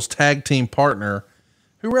William Regal's tag team partner.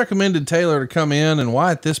 Who recommended Taylor to come in, and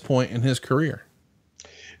why at this point in his career?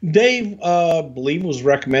 Dave, I believe, was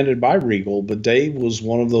recommended by Regal, but Dave was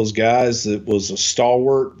one of those guys that was a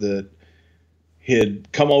stalwart that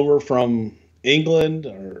had come over from England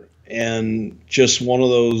and just one of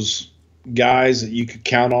those guys that you could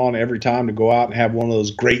count on every time to go out and have one of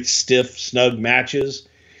those great, stiff, snug matches.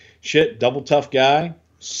 Shit, double tough guy,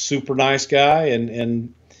 super nice guy,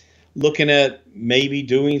 and looking at maybe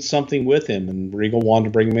doing something with him. And Regal wanted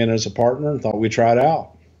to bring him in as a partner and thought we'd try it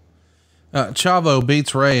out. Chavo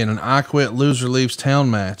beats Ray in an I Quit Loser Leaves Town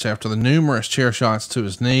match after the numerous chair shots to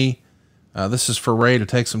his knee. This is for Ray to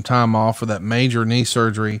take some time off for that major knee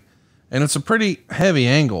surgery. And it's a pretty heavy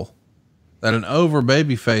angle that an over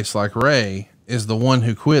babyface like Ray is the one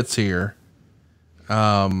who quits here.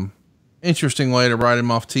 Interesting way to write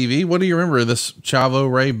him off TV. What do you remember of this Chavo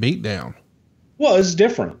Ray beatdown? Well, it's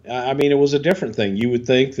different. I mean, it was a different thing. You would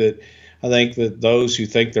think that, I think that those who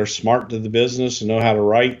think they're smart to the business and know how to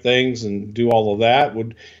write things and do all of that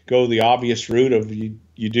would go the obvious route of you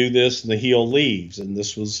do this and the heel leaves. And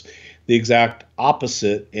this was the exact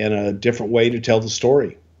opposite and a different way to tell the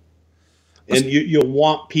story. And you'll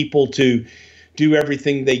want people to do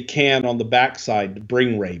everything they can on the backside to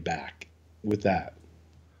bring Ray back with that.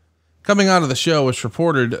 Coming out of the show, it's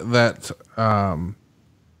reported that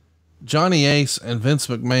Johnny Ace and Vince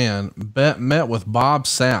McMahon met with Bob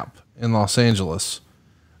Sapp in Los Angeles.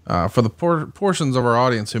 For the portions of our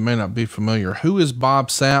audience who may not be familiar, who is Bob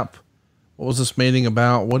Sapp? What was this meeting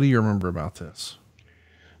about? What do you remember about this?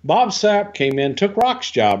 Bob Sapp came in, took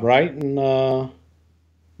Rock's job, right? In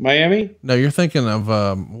Miami? No, you're thinking of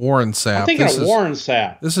Warren Sapp. I'm thinking of Warren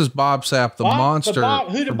Sapp. This is Bob Sapp, the monster.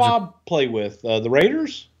 Who did Bob play with? The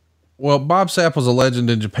Raiders? Well, Bob Sapp was a legend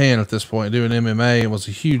in Japan at this point, doing MMA, and was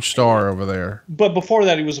a huge star over there. But before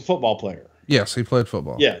that, he was a football player. Yes, he played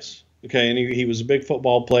football. Yes. Okay, and he was a big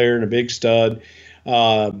football player and a big stud.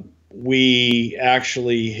 We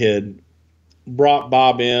actually had brought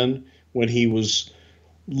Bob in when he was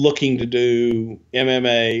looking to do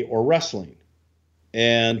MMA or wrestling,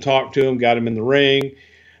 and talked to him, got him in the ring,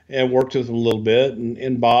 and worked with him a little bit.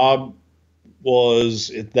 And Bob was,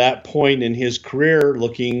 at that point in his career,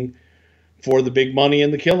 looking for the big money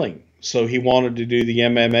and the killing. So he wanted to do the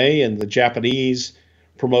MMA, and the Japanese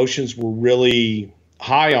promotions were really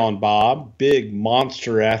high on Bob, big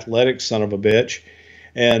monster athletic son of a bitch.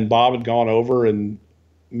 And Bob had gone over and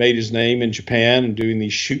made his name in Japan and doing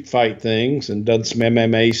these shoot fight things and done some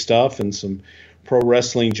MMA stuff and some Pro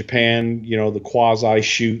Wrestling Japan, you know, the quasi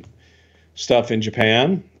shoot stuff in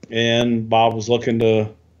Japan. And Bob was looking to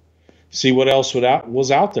see what else was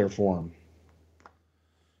out there for him.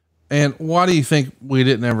 And why do you think we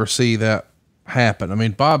didn't ever see that happen? I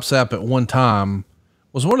mean, Bob Sapp at one time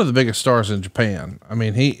was one of the biggest stars in Japan. I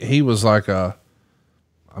mean, he was like a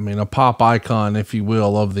pop icon, if you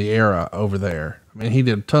will, of the era over there. I mean, he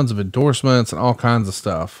did tons of endorsements and all kinds of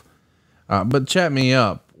stuff. But chat me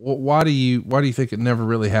up. Why do you think it never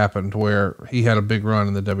really happened where he had a big run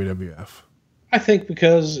in the WWF? I think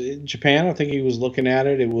because in Japan, I think he was looking at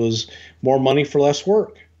it. It was more money for less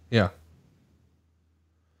work. Yeah.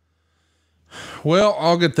 Well,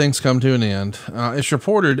 all good things come to an end. It's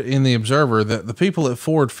reported in the Observer that the people at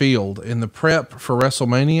Ford Field in the prep for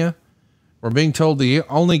WrestleMania were being told the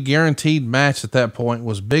only guaranteed match at that point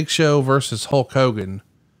was Big Show versus Hulk Hogan.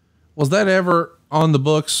 Was that ever on the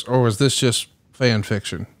books, or was this just fan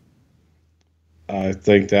fiction? I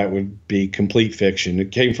think that would be complete fiction.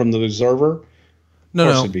 It came from the Observer. No,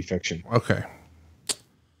 of course it'd be fiction. Okay.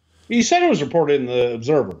 You said it was reported in the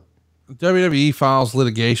Observer. WWE files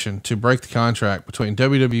litigation to break the contract between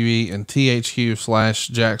WWE and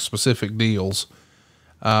THQ/Jack Specific Deals.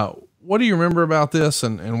 What do you remember about this,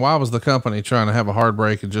 and why was the company trying to have a hard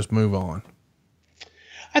break and just move on?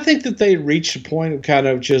 I think that they reached a point of kind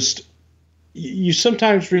of just, you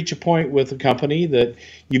sometimes reach a point with a company that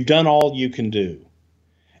you've done all you can do.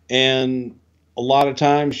 And a lot of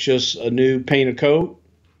times just a new paint a coat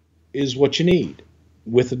is what you need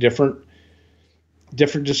with a different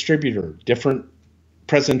distributor, different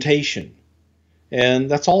presentation. And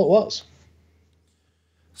that's all it was.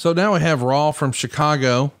 So now we have Raw from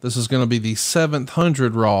Chicago. This is going to be the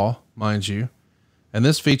 700 Raw, mind you. And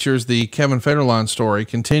this features the Kevin Federline story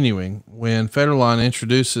continuing when Federline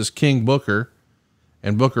introduces King Booker,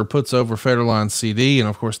 and Booker puts over Federline's CD. And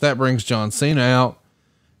of course that brings John Cena out,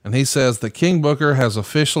 and he says that King Booker has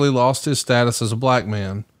officially lost his status as a black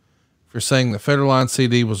man for saying that Federline's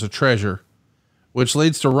CD was a treasure, which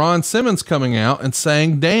leads to Ron Simmons coming out and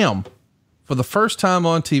saying, damn, for the first time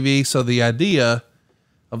on TV. So the idea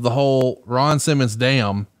of the whole Ron Simmons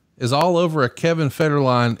damn is all over a Kevin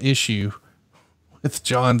Federline issue with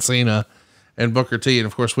John Cena and Booker T. And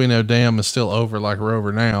of course we know damn is still over like we're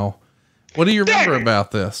over now. What do you remember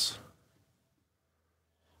about this?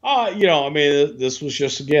 This was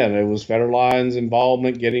just, again, it was Federline's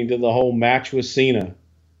involvement getting to the whole match with Cena.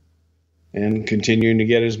 and continuing to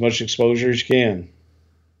get as much exposure as you can.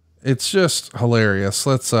 It's just hilarious.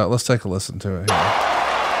 Let's take a listen to it here.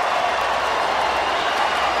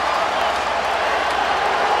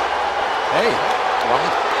 Hey,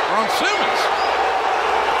 Ron Simmons.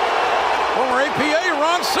 Former APA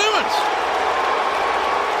Ron Simmons.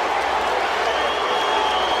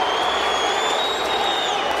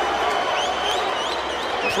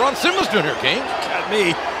 What's Ron Simmons doing here, King? Got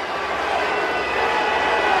me.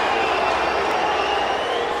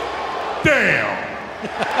 Damn.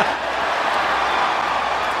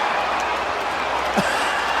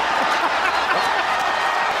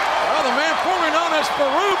 Well, the man formerly known as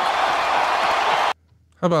Farouk.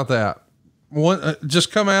 How about that?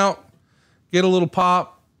 Just come out, get a little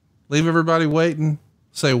pop, leave everybody waiting,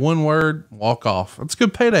 say one word, walk off. It's a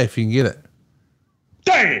good payday if you can get it.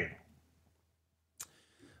 Damn.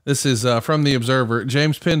 This is from the Observer.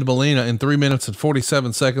 James pinned Melina in 3 minutes and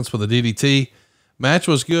 47 seconds with a DDT. Match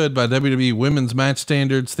was good by WWE women's match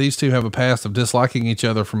standards. These two have a past of disliking each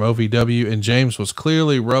other from OVW, and James was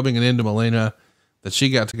clearly rubbing it into Melina that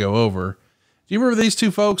she got to go over. Do you remember these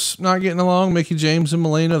two folks not getting along? Mickey James and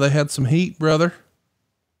Melina, they had some heat, brother.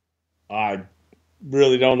 I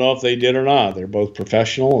really don't know if they did or not. They're both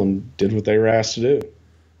professional and did what they were asked to do.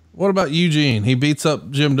 What about Eugene? He beats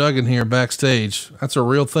up Jim Duggan here backstage. That's a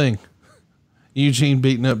real thing. Eugene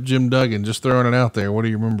beating up Jim Duggan, just throwing it out there. What do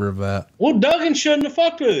you remember of that? Well, Duggan shouldn't have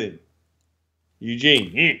fucked with him.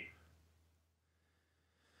 Eugene.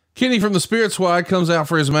 Kenny from the Spirit Squid comes out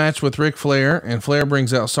for his match with Ric Flair, and Flair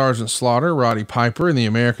brings out Sergeant Slaughter, Roddy Piper, and the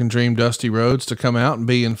American Dream Dusty Rhodes to come out and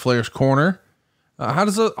be in Flair's corner. How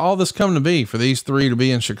does all this come to be for these three to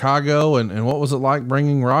be in Chicago? And what was it like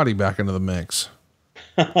bringing Roddy back into the mix?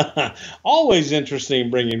 Always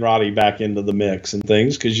interesting bringing Roddy back into the mix and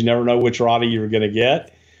things, because you never know which Roddy you were going to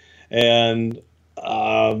get. And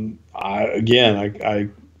I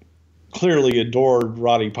clearly adored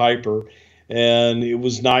Roddy Piper, and it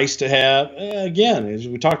was nice to have, again, as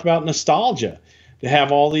we talked about, nostalgia, to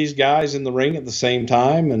have all these guys in the ring at the same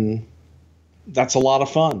time, and that's a lot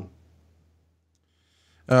of fun.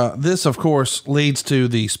 This, of course, leads to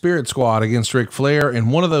the Spirit Squid against Ric Flair,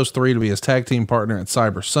 and one of those three to be his tag team partner at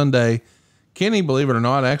Cyber Sunday. Kenny, believe it or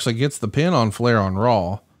not, actually gets the pin on Flair on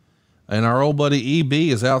Raw. And our old buddy EB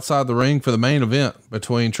is outside the ring for the main event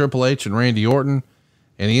between Triple H and Randy Orton,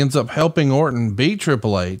 and he ends up helping Orton beat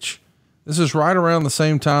Triple H. This is right around the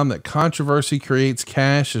same time that Controversy Creates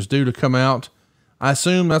Cash is due to come out. I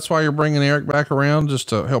assume that's why you're bringing Eric back around, just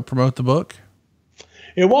to help promote the book.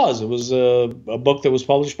 It was a book that was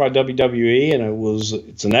published by WWE, and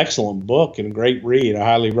it's an excellent book and a great read. I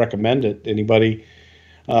highly recommend it to anybody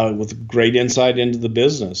with great insight into the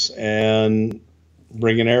business. And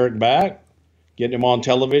bringing Eric back, getting him on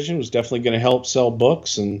television was definitely going to help sell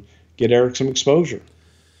books and get Eric some exposure.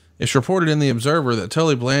 It's reported in the Observer that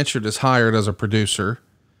Tully Blanchard is hired as a producer.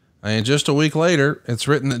 And just a week later, it's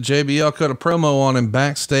written that JBL cut a promo on him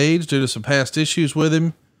backstage due to some past issues with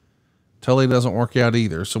him. Tully doesn't work out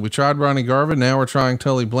either. So we tried Ronnie Garvin. Now we're trying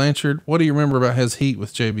Tully Blanchard. What do you remember about his heat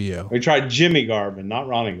with JBL? We tried Jimmy Garvin, not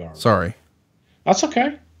Ronnie Garvin. Sorry. That's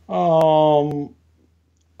okay. Tully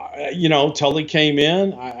came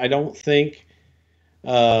in. I don't think,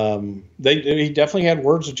 he definitely had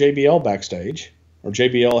words with JBL backstage, or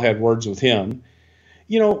JBL had words with him.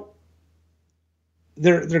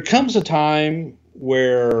 There comes a time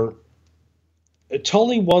where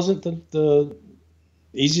Tully wasn't the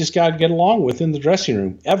easiest guy to get along with in the dressing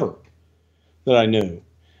room ever that I knew.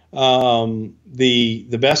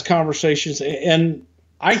 The best conversations, and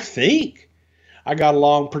I think I got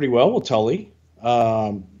along pretty well with Tully.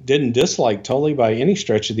 Didn't dislike Tully by any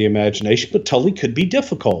stretch of the imagination, but Tully could be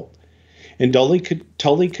difficult, and Tully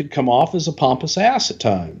could come off as a pompous ass at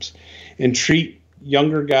times and treat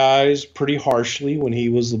younger guys pretty harshly when he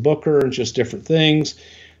was the booker and just different things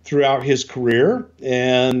throughout his career.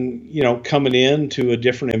 And, coming into a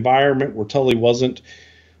different environment where Tully wasn't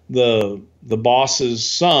the boss's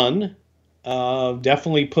son,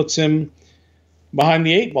 definitely puts him behind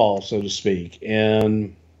the eight ball, so to speak.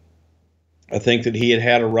 And I think that he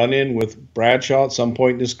had a run-in with Bradshaw at some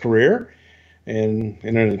point in his career, and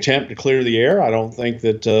in an attempt to clear the air. I don't think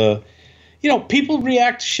that, people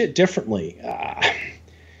react to shit differently. I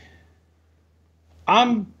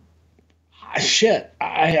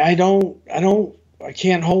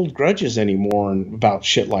can't hold grudges anymore about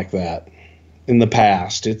shit like that. In the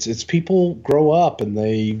past, it's people grow up and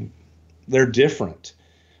they're different.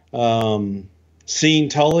 Seeing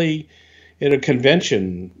Tully at a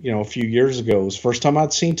convention, a few years ago, was the first time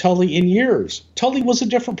I'd seen Tully in years. Tully was a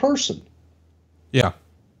different person. Yeah.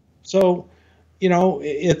 So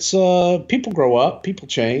it's people grow up, people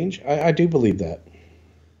change. I do believe that.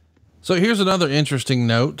 So here's another interesting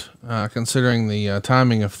note, considering the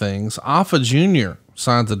timing of things. Alpha Jr.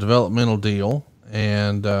 signs a developmental deal,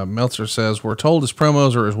 and Meltzer says, we're told his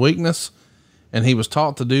promos are his weakness, and he was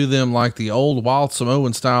taught to do them like the old wild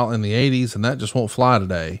Samoan style in the 80s, and that just won't fly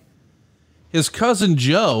today. His cousin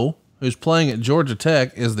Joe, who's playing at Georgia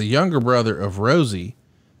Tech, is the younger brother of Rosie,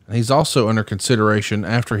 and he's also under consideration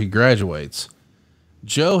after he graduates.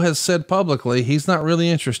 Joe has said publicly he's not really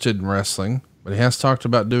interested in wrestling, but he has talked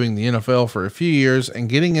about doing the NFL for a few years and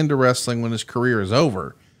getting into wrestling when his career is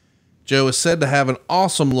over. Joe is said to have an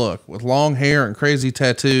awesome look with long hair and crazy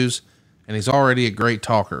tattoos, and he's already a great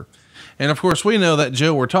talker. And of course, we know that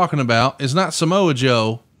Joe we're talking about is not Samoa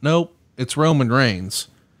Joe. Nope, it's Roman Reigns.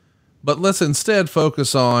 But let's instead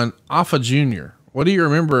focus on Alpha Jr. What do you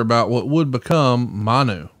remember about what would become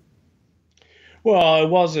Manu? Well, it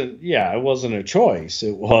wasn't a choice.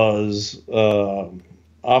 It was,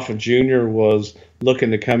 Alpha Jr. was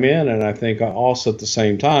looking to come in, and I think also at the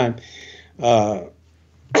same time, pardon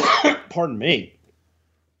me,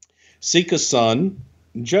 Sika's son,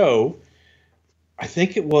 Joe, I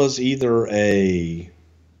think it was it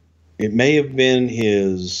may have been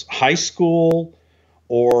his high school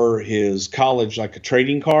or his college, like a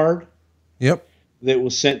trading card. Yep. That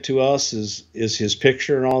was sent to us is his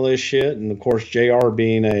picture and all this shit. And of course, JR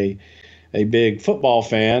being a big football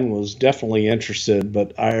fan was definitely interested,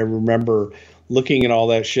 but I remember looking at all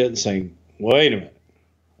that shit and saying, wait a minute,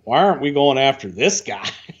 why aren't we going after this guy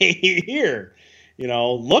here?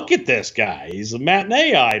 Look at this guy. He's a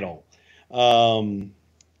matinee idol. And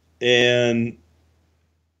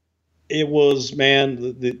it was,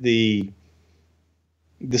 man, the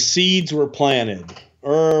seeds were planted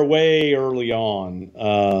way early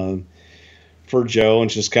on, for Joe, and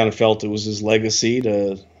just kind of felt it was his legacy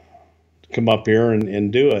to come up here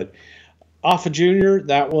and do it. Alpha Jr.,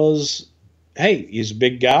 that was, hey, he's a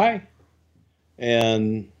big guy,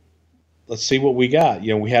 and let's see what we got.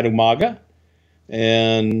 We had Umaga,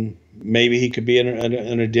 and maybe he could be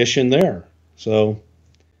an addition there. So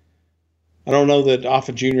I don't know that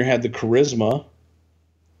Alpha Jr. had the charisma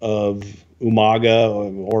of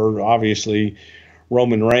Umaga or obviously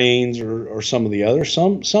Roman Reigns or some of the others.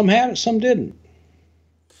 Some had it, some didn't.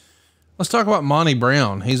 Let's talk about Monty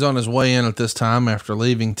Brown. He's on his way in at this time after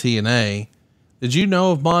leaving TNA. Did you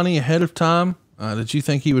know of Monty ahead of time? Did you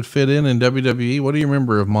think he would fit in WWE? What do you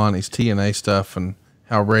remember of Monty's TNA stuff and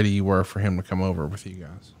how ready you were for him to come over with you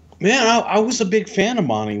guys? Man, I was a big fan of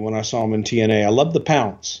Monty when I saw him in TNA. I loved the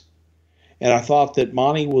pounce. And I thought that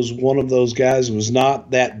Monty was one of those guys who was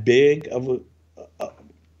not that big of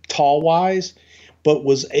tall-wise, but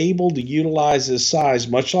was able to utilize his size,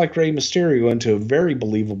 much like Rey Mysterio, into a very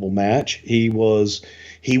believable match. He was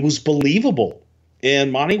believable.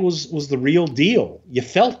 And Monty was the real deal. You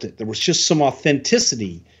felt it. There was just some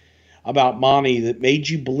authenticity about Monty that made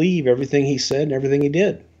you believe everything he said and everything he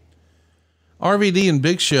did. RVD and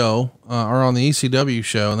Big Show are on the ECW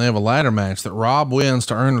show, and they have a ladder match that Rob wins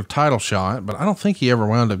to earn a title shot, but I don't think he ever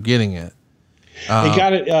wound up getting it. He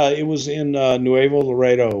got it. It was in Nuevo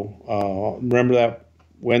Laredo. Remember that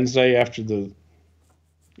Wednesday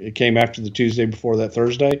it came after the Tuesday before that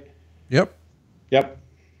Thursday? Yep.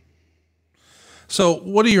 So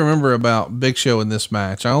what do you remember about Big Show in this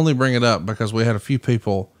match? I only bring it up because we had a few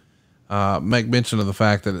people make mention of the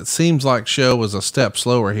fact that it seems like Show was a step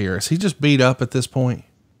slower here. Is he just beat up at this point?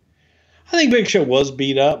 I think Big Show was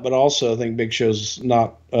beat up, but also I think Big Show's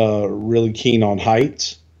not really keen on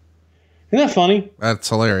heights. Isn't that funny? That's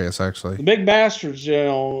hilarious, actually. The big bastard's,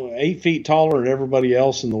 8 feet taller than everybody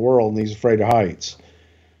else in the world, and he's afraid of heights.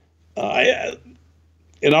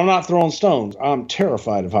 And I'm not throwing stones. I'm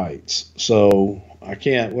terrified of heights. So I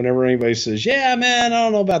can't, whenever anybody says, yeah, man, I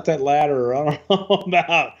don't know about that ladder, or I don't know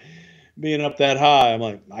about being up that high, I'm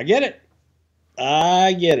like, I get it.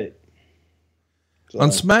 So.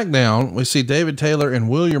 On SmackDown, we see David Taylor and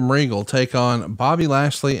William Regal take on Bobby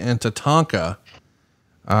Lashley and Tatanka.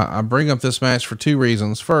 I bring up this match for two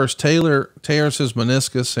reasons. First, Taylor tears his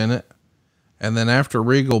meniscus in it. And then after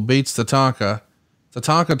Regal beats Tatanka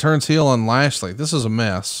turns heel on Lashley. This is a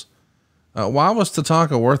mess. Why was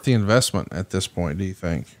Tatanka worth the investment at this point, do you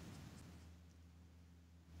think?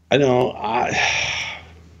 I don't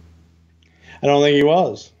think he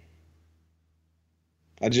was.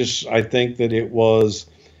 I think that it was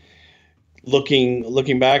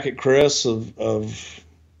looking back at Chris of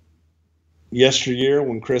yesteryear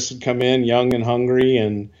when Chris had come in young and hungry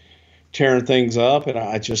and tearing things up. And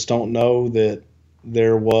I just don't know that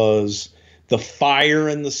there was the fire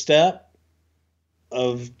in the step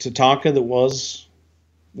of Tatanka that was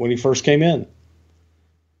when he first came in.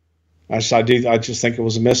 I just think it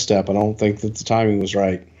was a misstep. I don't think that the timing was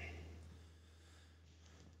right.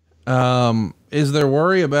 Is there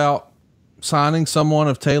worry about signing someone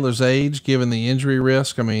of Taylor's age, given the injury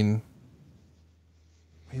risk? I mean,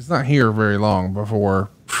 he's not here very long before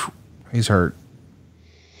he's hurt.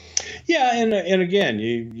 Yeah. And again,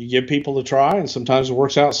 you give people a try, and sometimes it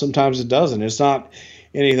works out, sometimes it doesn't. It's not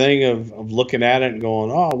anything of looking at it and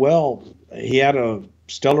going, oh, well, he had a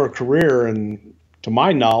stellar career, and to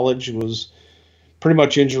my knowledge was pretty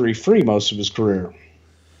much injury free most of his career.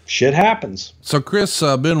 Shit happens. So Chris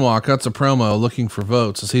Benoit cuts a promo looking for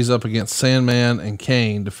votes as he's up against Sandman and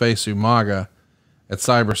Kane to face Umaga at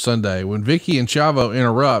Cyber Sunday, when Vicky and Chavo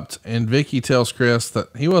interrupt, and Vicky tells Chris that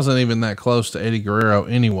he wasn't even that close to Eddie Guerrero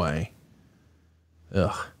anyway.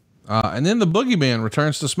 Ugh. And then the Boogeyman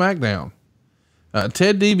returns to SmackDown.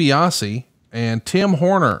 Ted DiBiase and Tim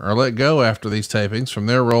Horner are let go after these tapings from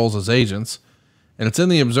their roles as agents. And it's in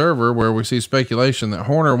the Observer where we see speculation that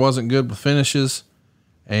Horner wasn't good with finishes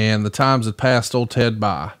and the times had passed old Ted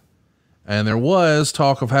by. And there was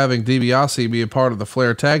talk of having DiBiase be a part of the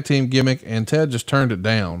Flair tag team gimmick, and Ted just turned it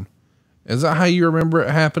down. Is that how you remember it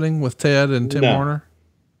happening with Ted and Tim Horner?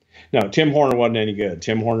 No, Tim Horner wasn't any good.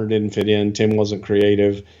 Tim Horner didn't fit in. Tim wasn't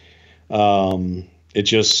creative. It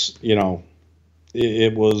just,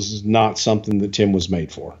 it was not something that Tim was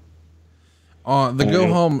made for. Go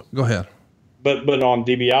ahead. But on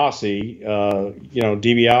DiBiase,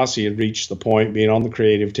 DiBiase had reached the point being on the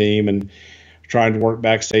creative team and trying to work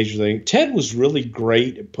backstage with things. Ted was really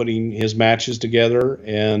great at putting his matches together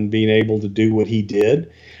and being able to do what he did.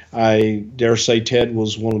 I dare say Ted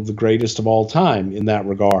was one of the greatest of all time in that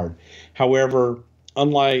regard. However,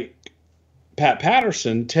 unlike Pat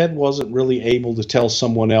Patterson, Ted wasn't really able to tell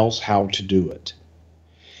someone else how to do it.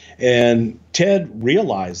 And Ted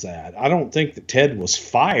realized that. I don't think that Ted was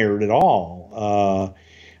fired at all.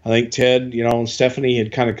 I think Ted, and Stephanie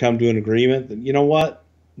had kind of come to an agreement that, you know what,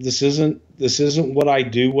 this isn't what I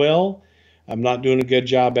do well. I'm not doing a good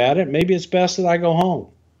job at it. Maybe it's best that I go home.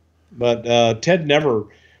 But Ted never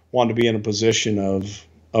wanted to be in a position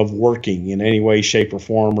of working in any way, shape, or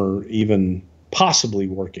form, or even possibly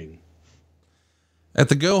working. At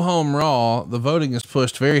the Go Home Raw, the voting is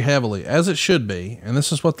pushed very heavily, as it should be, and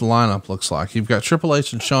this is what the lineup looks like. You've got Triple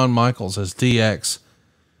H and Shawn Michaels as DX,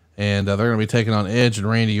 and they're going to be taking on Edge and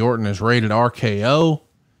Randy Orton as Rated-RKO,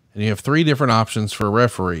 and you have 3 different options for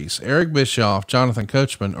referees: Eric Bischoff, Jonathan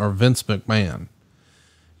Coachman, or Vince McMahon.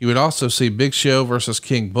 You would also see Big Show versus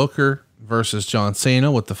King Booker versus John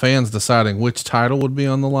Cena, with the fans deciding which title would be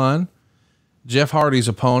on the line. Jeff Hardy's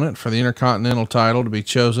opponent for the Intercontinental title to be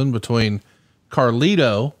chosen between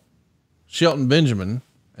Carlito, Shelton Benjamin,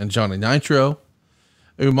 and Johnny Nitro.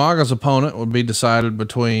 Umaga's opponent would be decided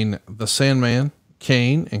between the Sandman,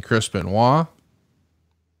 Kane, and Chris Benoit.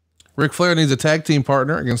 Ric Flair needs a tag team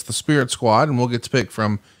partner against the Spirit Squad, and we'll get to pick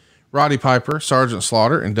from Roddy Piper, Sergeant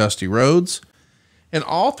Slaughter, and Dusty Rhodes. And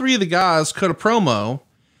all 3 of the guys cut a promo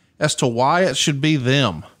as to why it should be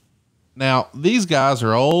them. Now, these guys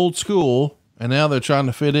are old school, and now they're trying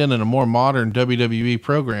to fit in a more modern WWE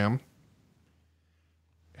program.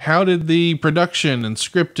 How did the production and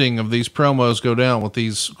scripting of these promos go down with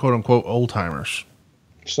these quote unquote old timers?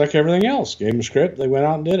 Just like everything else. Gave them a script. They went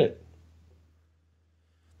out and did it.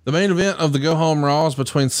 The main event of the Go Home Raw is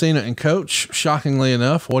between Cena and Coach. Shockingly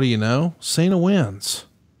enough, what do you know? Cena wins.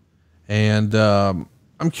 And,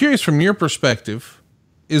 I'm curious from your perspective,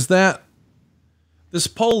 is that this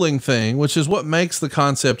polling thing, which is what makes the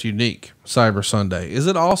concept unique, Cyber Sunday, is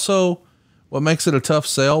it also what makes it a tough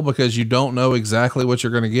sell because you don't know exactly what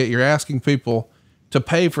you're going to get? You're asking people to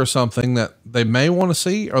pay for something that they may want to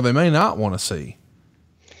see or they may not want to see.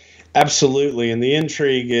 Absolutely. And the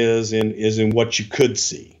intrigue is in what you could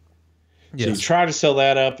see. Yes. So you try to sell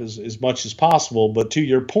that up as much as possible. But to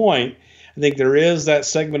your point, I think there is that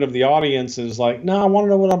segment of the audience that is like, no, I want to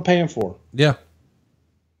know what I'm paying for. Yeah.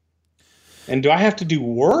 And do I have to do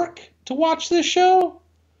work to watch this show?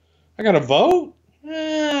 I got to vote?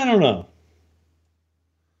 I don't know.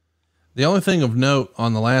 The only thing of note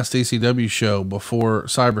on the last ECW show before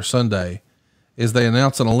Cyber Sunday is they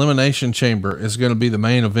announced an Elimination Chamber is going to be the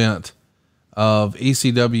main event of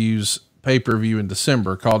ECW's pay-per-view in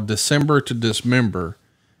December, called December to Dismember.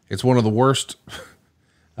 It's one of the worst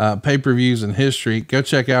pay-per-views in history. Go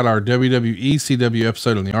check out our WWE ECW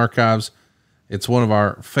episode in the archives. It's one of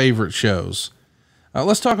our favorite shows.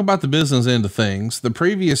 Let's talk about the business end of things. The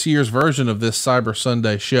previous year's version of this Cyber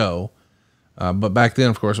Sunday show, but back then,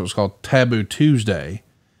 of course, it was called Taboo Tuesday.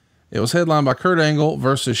 It was headlined by Kurt Angle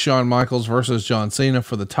versus Shawn Michaels versus John Cena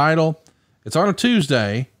for the title. It's on a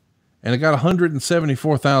Tuesday, and it got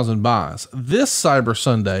 174,000 buys. This Cyber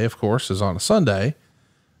Sunday, of course, is on a Sunday,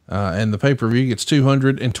 and the pay-per-view gets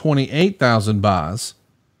 228,000 buys.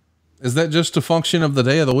 Is that just a function of the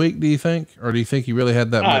day of the week, do you think? Or do you think you really had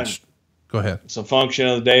that much? Go ahead. It's a function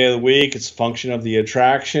of the day of the week. It's a function of the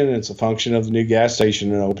attraction. It's a function of the new gas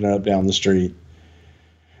station and opening up down the street.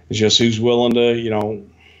 It's just who's willing to,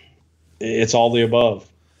 it's all the above.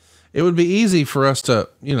 It would be easy for us to,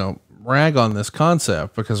 rag on this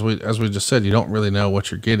concept because as we just said, you don't really know what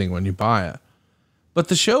you're getting when you buy it. But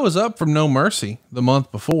the show is up from No Mercy the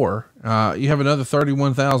month before. You have another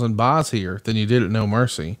 31,000 buys here than you did at No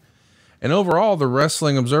Mercy. And overall, the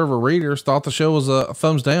Wrestling Observer readers thought the show was a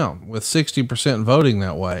thumbs down, with 60% voting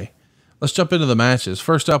that way. Let's jump into the matches.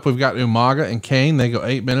 First up, we've got Umaga and Kane. They go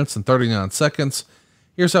 8 minutes and 39 seconds.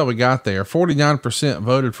 Here's how we got there. 49%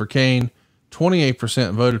 voted for Kane.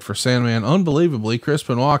 28% voted for Sandman. Unbelievably, Chris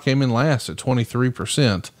Benoit came in last at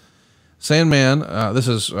 23%. Sandman, this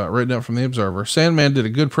is written up from the Observer. Sandman did a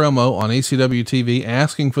good promo on ECW TV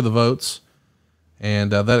asking for the votes,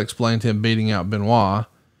 and that explained him beating out Benoit.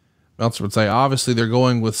 Meltzer would say, obviously they're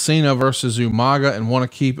going with Cena versus Umaga and want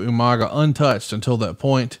to keep Umaga untouched until that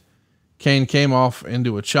point. Kane came off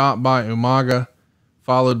into a chop by Umaga,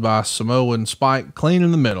 followed by Samoan Spike clean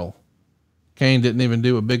in the middle. Kane didn't even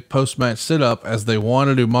do a big post-match sit-up as they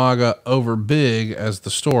wanted Umaga over big as the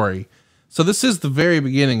story. So this is the very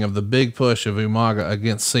beginning of the big push of Umaga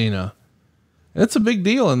against Cena. And it's a big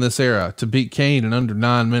deal in this era to beat Kane in under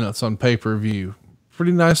 9 minutes on pay-per-view.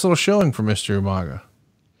 Pretty nice little showing for Mr. Umaga.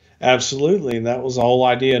 Absolutely. And that was the whole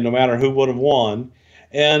idea, no matter who would have won.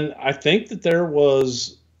 And I think that there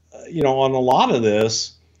was, on a lot of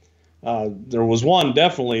this, there was one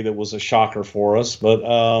definitely that was a shocker for us, but,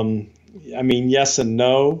 yes and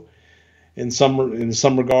no in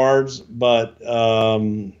some regards, but,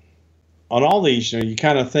 on all these, you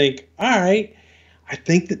kind of think, all right, I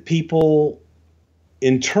think that people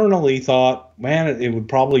internally thought, man, it would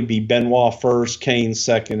probably be Benoit first, Kane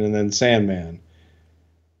second, and then Sandman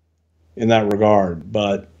in that regard,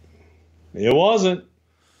 but it wasn't.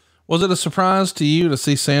 Was it a surprise to you to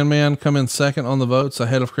see Sandman come in second on the votes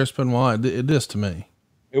ahead of Chris Benoit? It is to me.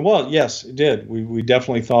 It was. Yes, it did. We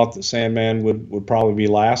definitely thought that Sandman would probably be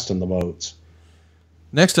last in the votes.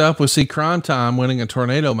 Next up, we see Crime Time winning a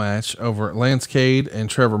tornado match over Lance Cade and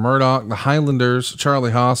Trevor Murdoch, the Highlanders,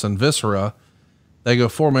 Charlie Haas, and Viscera. They go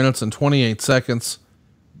 4 minutes and 28 seconds.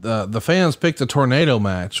 The fans picked a tornado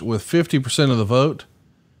match with 50% of the vote.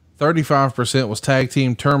 35% was tag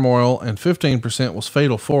team turmoil and 15% was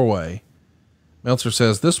fatal four-way. Meltzer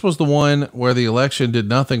says this was the one where the election did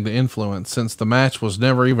nothing to influence since the match was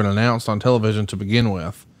never even announced on television to begin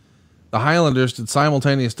with. The Highlanders did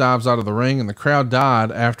simultaneous dives out of the ring and the crowd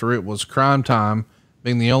died after it was Crime Time,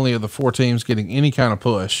 being the only of the four teams getting any kind of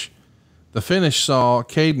push. The finish saw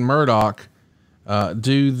Cade and Murdoch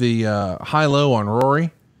do the high-low on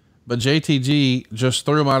Rory, but JTG just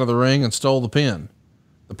threw him out of the ring and stole the pin.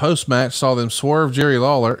 The post-match saw them swerve Jerry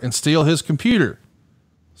Lawler and steal his computer.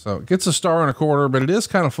 So it gets a star and a quarter, but it is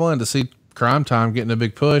kind of fun to see Crime Time getting a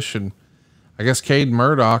big push. And I guess Cade and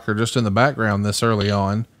Murdoch are just in the background this early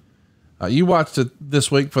on. You watched it this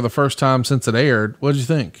week for the first time since it aired. What did you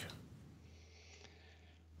think?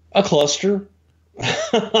 A cluster.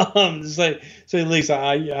 Say Lisa,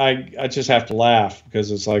 I just have to laugh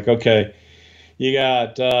because it's like, okay, you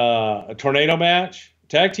got a tornado match,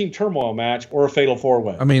 tag team turmoil match, or a fatal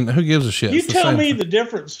four-way. I mean, who gives a shit? You tell me the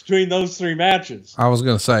difference between those three matches. I was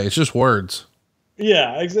going to say, it's just words.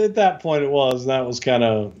 Yeah, at that point it was. That was kind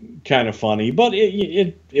of funny, but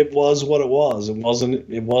it was what it was. It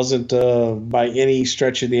wasn't by any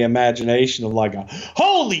stretch of the imagination of like,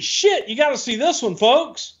 holy shit, you got to see this one,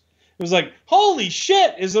 folks. It was like, holy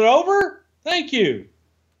shit, is it over? Thank you.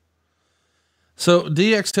 So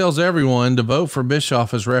DX tells everyone to vote for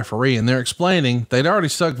Bischoff as referee, and they're explaining they'd already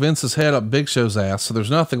stuck Vince's head up Big Show's ass, so there's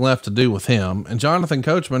nothing left to do with him. And Jonathan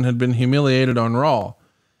Coachman had been humiliated on Raw.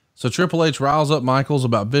 So Triple H riles up Michaels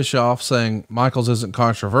about Bischoff, saying Michaels isn't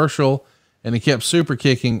controversial, and he kept super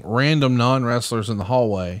kicking random non-wrestlers in the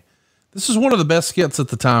hallway. This is one of the best skits at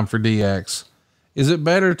the time for DX. Is it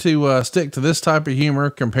better to stick to this type of humor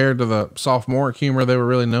compared to the sophomoric humor they were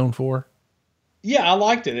really known for? Yeah, I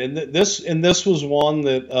liked it. And this was one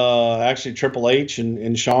that actually Triple H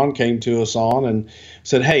and Sean came to us on and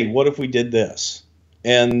said, hey, what if we did this?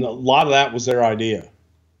 And a lot of that was their idea,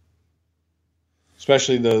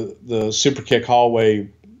 especially the super kick hallway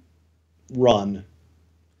run.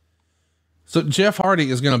 So Jeff Hardy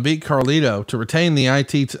is going to beat Carlito to retain the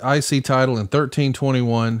IC title in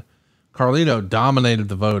 1321 Carlito dominated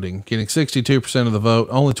the voting, getting 62% of the vote,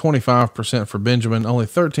 only 25% for Benjamin, only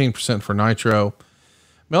 13% for Nitro.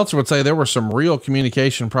 Meltzer would say there were some real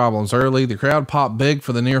communication problems early. The crowd popped big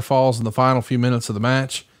for the near falls in the final few minutes of the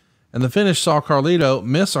match, and the finish saw Carlito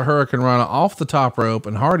miss a Hurricane Rana off the top rope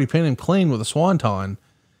and Hardy pin him clean with a swanton.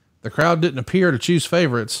 The crowd didn't appear to choose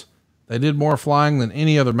favorites. They did more flying than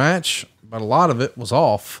any other match, but a lot of it was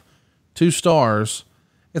off. 2 stars.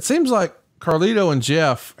 It seems like Carlito and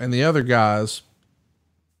Jeff and the other guys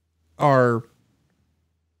are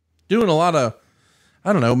doing a lot of,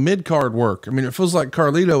 I don't know, mid-card work. I mean, it feels like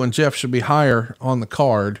Carlito and Jeff should be higher on the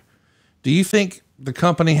card. Do you think the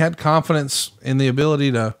company had confidence in the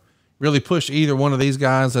ability to really push either one of these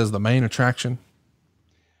guys as the main attraction?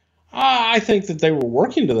 I think that they were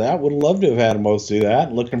working to that. Would have loved to have had them both do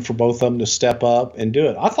that, looking for both of them to step up and do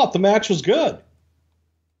it. I thought the match was good.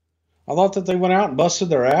 I thought that they went out and busted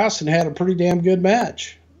their ass and had a pretty damn good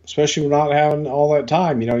match, especially with not having all that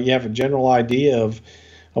time. You know, you have a general idea of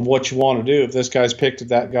what you want to do. If this guy's picked, if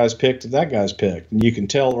that guy's picked, if that guy's picked, and you can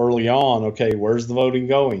tell early on, okay, where's the voting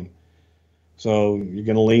going? So you're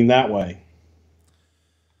going to lean that way.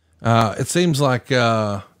 It seems like,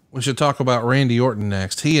 we should talk about Randy Orton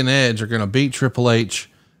next. He and Edge are going to beat Triple H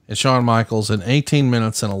and Shawn Michaels in 18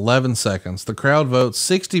 minutes and 11 seconds. The crowd votes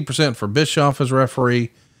 60% for Bischoff as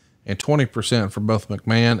referee and 20% for both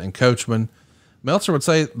McMahon and Coachman. Meltzer would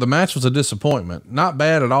say the match was a disappointment. Not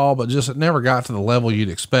bad at all, but just it never got to the level you'd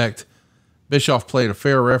expect. Bischoff played a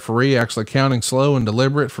fair referee, actually counting slow and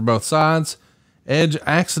deliberate for both sides. Edge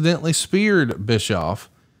accidentally speared Bischoff.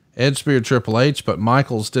 Edge speared Triple H, but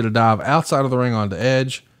Michaels did a dive outside of the ring onto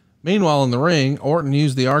Edge. Meanwhile, in the ring, Orton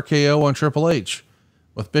used the RKO on Triple H.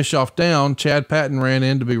 With Bischoff down, Chad Patton ran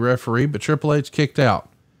in to be referee, but Triple H kicked out.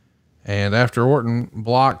 And after Orton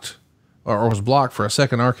was blocked for a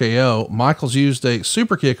second RKO, Michaels used a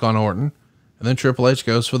super kick on Orton, and then Triple H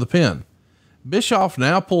goes for the pin. Bischoff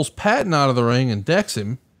now pulls Patton out of the ring and decks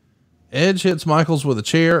him. Edge hits Michaels with a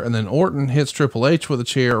chair, and then Orton hits Triple H with a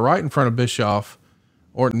chair right in front of Bischoff.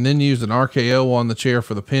 Orton then used an RKO on the chair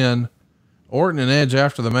for the pin. Orton and Edge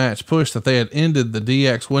after the match pushed that they had ended the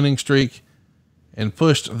DX winning streak and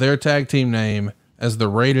pushed their tag team name as the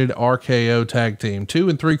Rated-RKO tag team. 2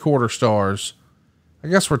 3/4 stars. I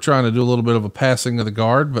guess we're trying to do a little bit of a passing of the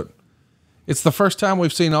guard, but it's the first time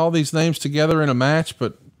we've seen all these names together in a match,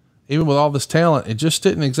 but even with all this talent, it just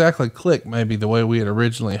didn't exactly click maybe the way we had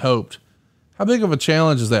originally hoped. How big of a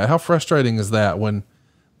challenge is that? How frustrating is that when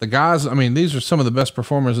the guys, I mean, these are some of the best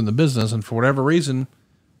performers in the business, and for whatever reason,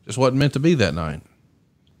 just wasn't meant to be that night.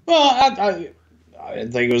 Well, I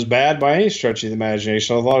didn't think it was bad by any stretch of the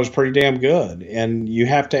imagination. I thought it was pretty damn good. And you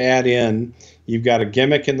have to add in, you've got a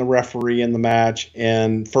gimmick in the referee in the match,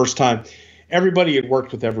 and first time, everybody had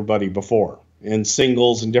worked with everybody before in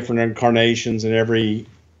singles and different incarnations in every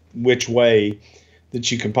which way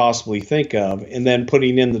that you can possibly think of. And then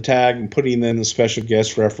putting in the tag and putting in the special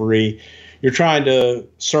guest referee, you're trying to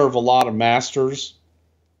serve a lot of masters.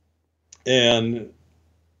 And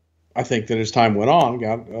I think that as time went on,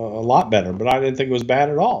 got a lot better, but I didn't think it was bad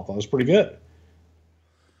at all. I thought it was pretty good.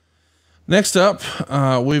 Next up,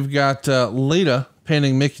 we've got Lita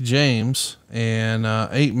pinning Mickie James in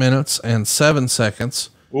 8 minutes and 7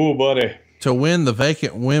 seconds. Ooh, buddy. To win the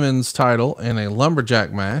vacant women's title in a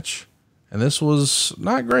lumberjack match. And this was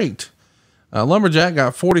not great. Lumberjack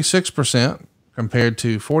got 46% compared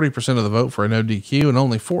to 40% of the vote for a no DQ and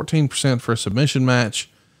only 14% for a submission match.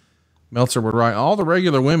 Meltzer would write, all the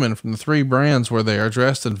regular women from the 3 brands were there,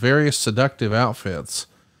 dressed in various seductive outfits.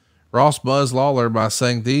 Ross buzzed Lawler by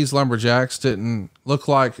saying these lumberjacks didn't look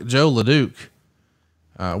like Joe LeDuc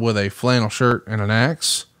with a flannel shirt and an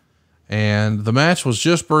axe. And the match was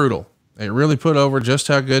just brutal. It really put over just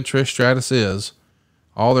how good Trish Stratus is.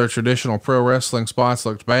 All their traditional pro wrestling spots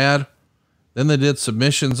looked bad. Then they did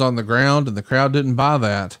submissions on the ground, and the crowd didn't buy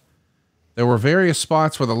that. There were various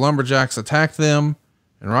spots where the lumberjacks attacked them,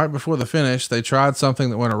 and right before the finish, they tried something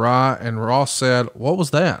that went awry, and Ross said, what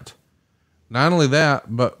was that? Not only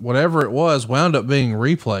that, but whatever it was wound up being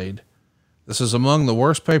replayed. This is among the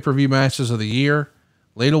worst pay-per-view matches of the year.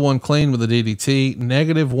 Lita won clean with a DDT,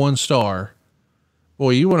 -1 star. Boy,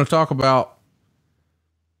 you want to talk about,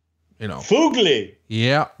 Foogly.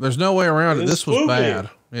 Yeah, there's no way around it. This was foogly. bad.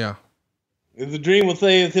 Yeah. The Dream will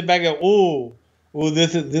sit back and,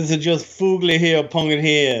 this is just foogly here, punkin'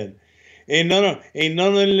 head. Ain't none of the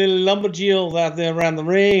little lumberjills out there around the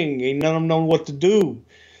ring. Ain't none of them know what to do.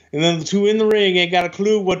 And then the 2 in the ring ain't got a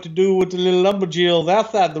clue what to do with the little lumberjills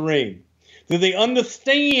outside the ring. Do they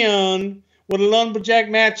understand what a lumberjack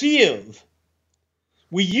match is?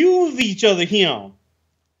 We use each other here.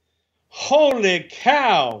 Holy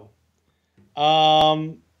cow.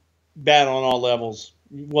 Bad on all levels.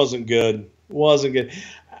 Wasn't good.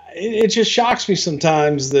 It just shocks me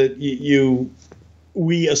sometimes that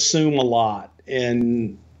we assume a lot,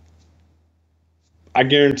 and I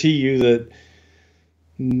guarantee you that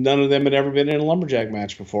none of them had ever been in a lumberjack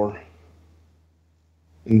match before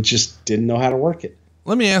and just didn't know how to work it.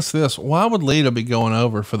 Let me ask this. Why would Lita be going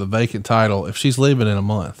over for the vacant title if she's leaving in a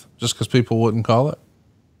month? Just because people wouldn't call it?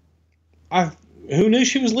 Who knew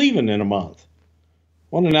she was leaving in a month?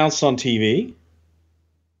 Wasn't announced on TV.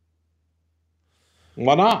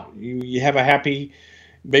 Why not? You have a happy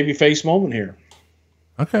babyface moment here.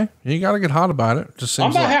 Okay. You got to get hot about it. Just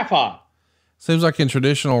seems I'm about half hot. Seems like in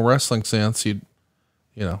traditional wrestling sense, you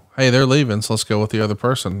know, hey, they're leaving, so let's go with the other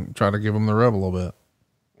person. Try to give them the rub a little bit.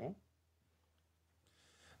 Yeah.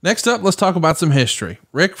 Next up, let's talk about some history.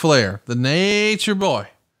 Ric Flair, the Nature Boy,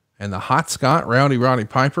 and the Hot Scott Roddy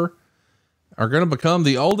Piper are going to become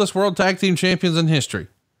the oldest World Tag Team Champions in history,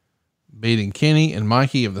 beating Kenny and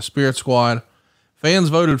Mikey of the Spirit Squad. Fans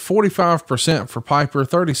voted 45% for Piper,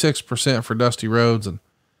 36% for Dusty Rhodes, and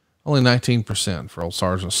only 19% for old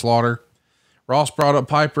Sergeant Slaughter. Ross brought up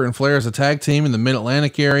Piper and Flair as a tag team in the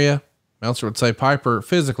Mid-Atlantic area. Meltzer would say Piper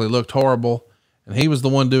physically looked horrible, and he was the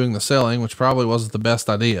one doing the selling, which probably wasn't the best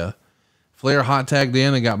idea. Flair hot tagged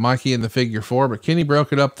in and got Mikey in the figure 4, but Kenny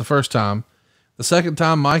broke it up the first time. The second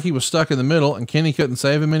time, Mikey was stuck in the middle, and Kenny couldn't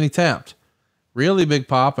save him, and he tapped. Really big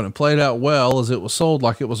pop, and it played out well as it was sold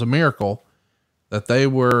like it was a miracle that they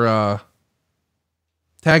were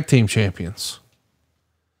tag team champions.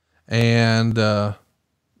 And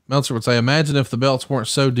Meltzer would say, imagine if the belts weren't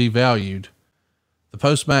so devalued. The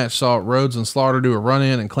post-match saw Rhodes and Slaughter do a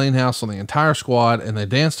run-in and clean house on the entire squad, and they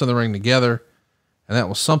danced in the ring together, and that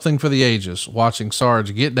was something for the ages, watching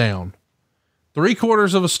Sarge get down.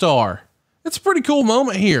 3/4 of a star. It's a pretty cool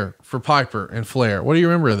moment here for Piper and Flair. What do you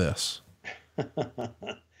remember of this?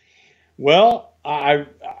 Well, I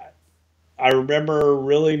remember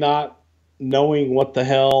really not knowing what the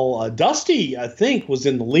hell. Dusty, I think, was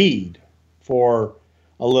in the lead for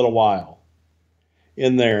a little while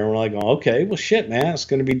in there. And we're like, oh, okay, well, shit, man, it's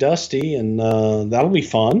going to be Dusty, and that'll be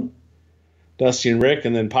fun. Dusty and Rick,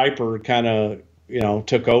 and then Piper kind of,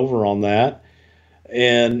 took over on that.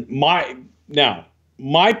 And my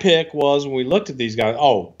pick was, when we looked at these guys,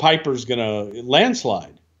 Piper's going to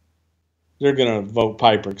landslide. They're going to vote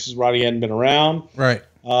Piper because Roddy hadn't been around. Right.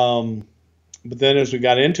 But then as we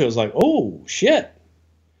got into it, it was like, oh, shit.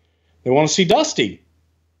 They want to see Dusty.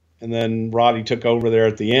 And then Roddy took over there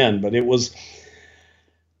at the end. But it was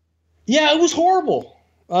horrible.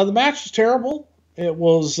 The match was terrible. It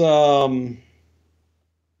was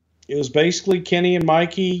basically Kenny and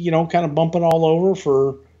Mikey, kind of bumping all over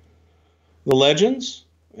for the legends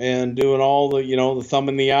and doing all the, the thumb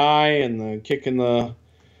in the eye and the kick in the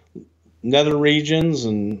nether regions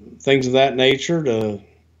and things of that nature to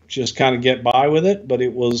just kind of get by with it. But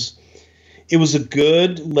it was a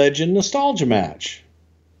good legend nostalgia match.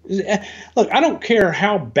 Look, I don't care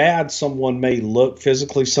how bad someone may look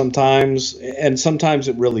physically sometimes, and sometimes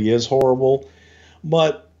it really is horrible,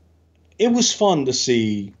 but it was fun to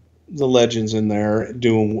see the legends in there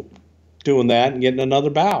doing that and getting another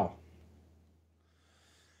bow.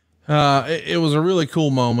 It was a really cool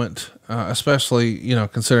moment, especially,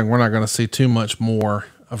 considering we're not going to see too much more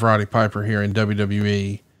of Roddy Piper here in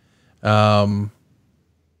WWE.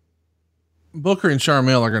 Booker and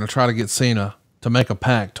Sharmell are going to try to get Cena to make a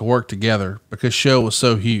pact to work together because show was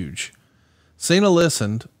so huge. Cena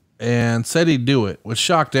listened and said he'd do it, which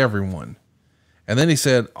shocked everyone. And then he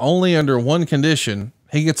said, only under one condition,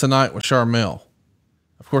 he gets a night with Sharmell.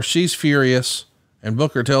 Of course, she's furious and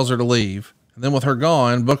Booker tells her to leave. And then with her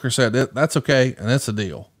gone, Booker said, that's okay. And that's a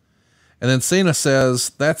deal. And then Cena says,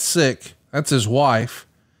 that's sick. That's his wife.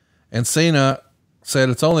 And Cena said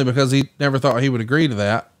it's only because he never thought he would agree to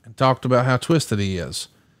that, and talked about how twisted he is.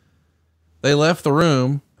 They left the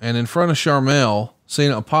room, and in front of Sharmell,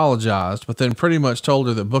 Cena apologized, but then pretty much told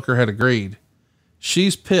her that Booker had agreed.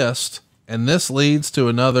 She's pissed, and this leads to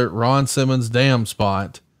another Ron Simmons damn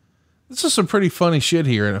spot. This is some pretty funny shit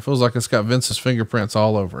here, and it feels like it's got Vince's fingerprints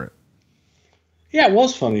all over it. Yeah, it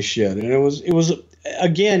was funny shit, and it was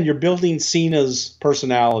again, you're building Cena's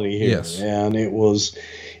personality here. Yes. And it was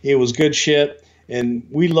good shit. And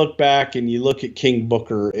we look back and you look at King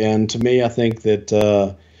Booker, and to me, I think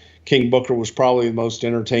that King Booker was probably the most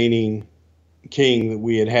entertaining King that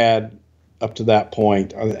we had up to that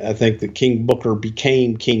point. I think that King Booker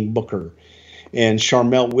became King Booker, and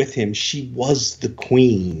Sharmell with him. She was the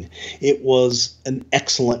queen. It was an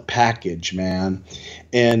excellent package, man.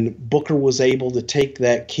 And Booker was able to take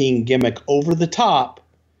that King gimmick over the top,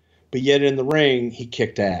 but yet in the ring, he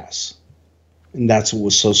kicked ass. And that's what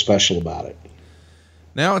was so special about it.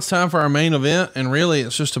 Now it's time for our main event, and really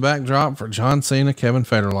it's just a backdrop for John Cena, Kevin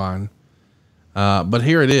Federline. But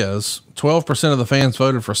here it is. 12% of the fans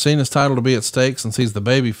voted for Cena's title to be at stake since he's the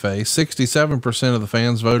babyface. 67% of the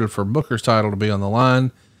fans voted for Booker's title to be on the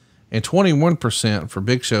line, and 21% for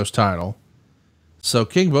Big Show's title. So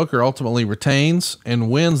King Booker ultimately retains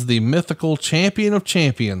and wins the mythical Champion of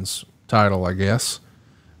Champions title, I guess,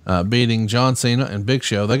 beating John Cena and Big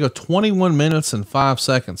Show. They go 21 minutes and 5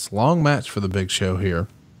 seconds. Long match for the Big Show here.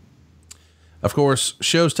 Of course,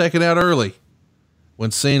 Show's taken out early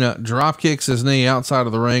when Cena drop kicks his knee outside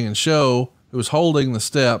of the ring, and Show, who was holding the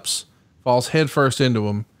steps, falls headfirst into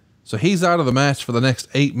him. So he's out of the match for the next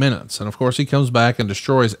 8 minutes. And of course he comes back and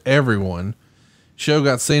destroys everyone. Show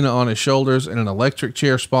got Cena on his shoulders in an electric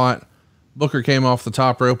chair spot. Booker came off the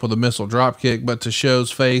top rope with a missile drop kick, but to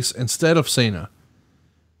Show's face instead of Cena.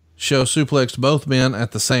 Show suplexed both men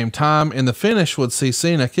at the same time, and the finish would see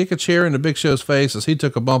Cena kick a chair into Big Show's face as he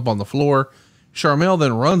took a bump on the floor. Sharmell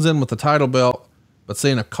then runs in with the title belt, but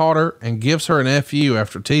Cena caught her and gives her an FU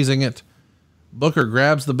after teasing it. Booker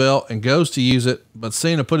grabs the belt and goes to use it, but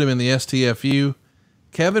Cena put him in the STFU.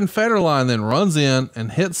 Kevin Federline then runs in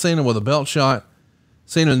and hits Cena with a belt shot.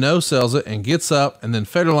 Cena no-sells it and gets up, and then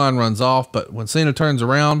Federline runs off, but when Cena turns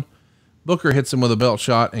around, Booker hits him with a belt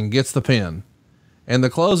shot and gets the pin. And the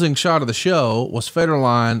closing shot of the show was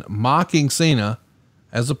Federline mocking Cena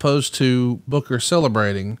as opposed to Booker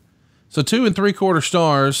celebrating. So 2 3/4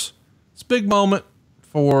 stars. It's a big moment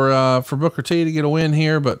for Booker T to get a win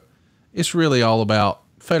here, but it's really all about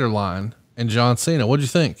Federline and John Cena. What'd you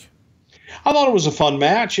think? I thought it was a fun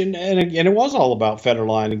match, and it was all about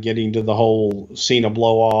Federline and getting to the whole Cena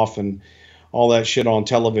blow off and all that shit on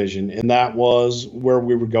television. And that was where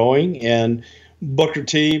we were going. And Booker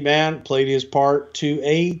T, man, played his part to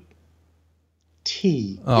a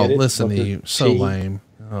T. Oh, listen to you. So lame.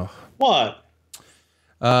 Oh. What?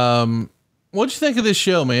 What'd you think of this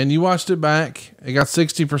show, man? You watched it back. It got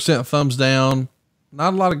 60% thumbs down.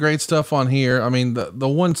 Not a lot of great stuff on here. I mean, the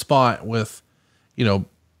one spot with,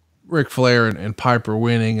 Ric Flair and Piper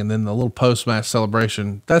winning, and then the little post-match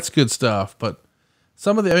celebration, that's good stuff. But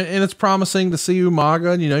and it's promising to see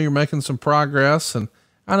Umaga, and you're making some progress. And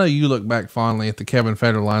I know you look back fondly at the Kevin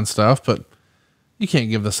Federline stuff, but you can't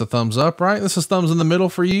give this a thumbs up, right? This is thumbs in the middle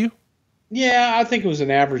for you. Yeah, I think it was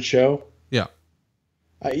an average show. Yeah.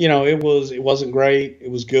 It wasn't great.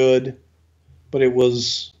 It was good, but it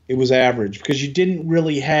was average because you didn't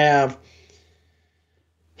really have,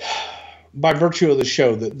 by virtue of the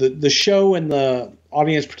show, the show and the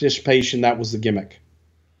audience participation, that was the gimmick.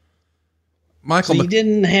 So you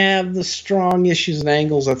didn't have the strong issues and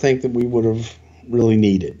angles, I think, that we would have really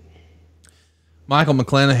needed. Michael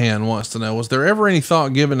McClanahan wants to know, was there ever any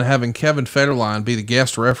thought given to having Kevin Federline be the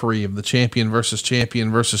guest referee of the champion versus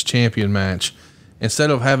champion match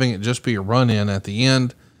instead of having it just be a run-in at the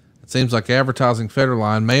end? It seems like advertising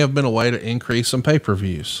Federline may have been a way to increase some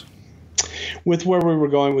pay-per-views. With where we were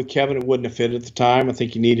going with Kevin, it wouldn't have fit at the time. I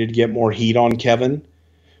think you needed to get more heat on Kevin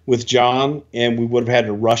with John, and we would have had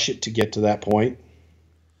to rush it to get to that point.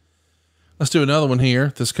 Let's do another one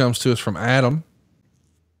here. This comes to us from Adam.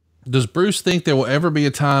 Does Bruce think there will ever be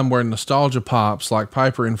a time where nostalgia pops like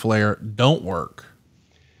Piper and Flair don't work?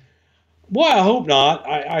 Boy, I hope not.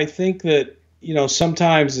 I think that,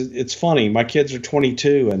 sometimes it's funny. My kids are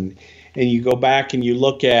 22 and you go back and you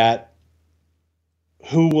look at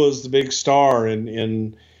who was the big star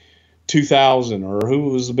in 2000 or who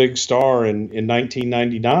was the big star in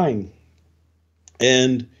 1999.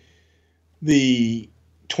 And the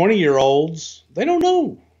 20-year-olds, they don't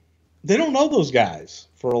know. They don't know those guys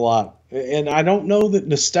for a lot. And I don't know that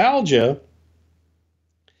nostalgia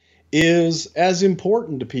is as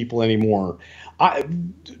important to people anymore.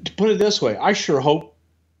 To put it this way, I sure hope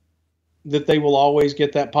that they will always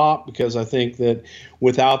get that pop, because I think that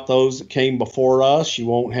without those that came before us, you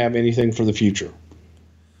won't have anything for the future.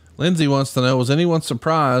 Lindsay wants to know, was anyone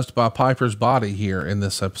surprised by Piper's body here in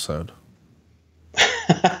this episode?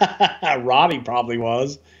 Roddy probably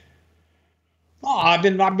was. Oh, I've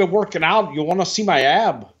been working out. You want to see my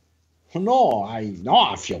ab? No,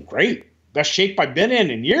 I feel great. Best shape I've been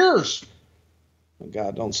in years. Oh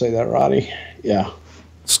God, don't say that, Roddy. Yeah.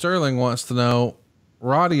 Sterling wants to know,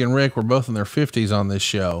 Roddy and Rick were both in their 50s on this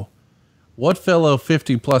show. What fellow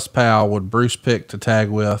 50-plus pal would Bruce pick to tag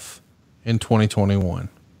with in 2021?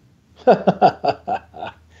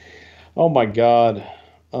 Oh my God.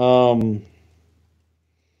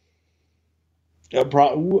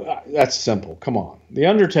 That's simple. Come on. The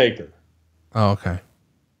Undertaker. Oh, okay.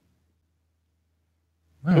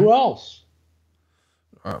 Who else?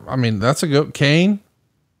 I mean, that's a good Kane.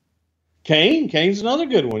 Kane's another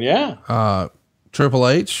good one. Yeah. Triple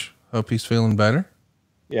H, hope he's feeling better.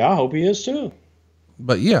 Yeah, I hope he is too.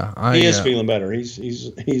 But yeah, he is feeling better.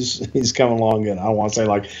 He's coming along good. I don't want to say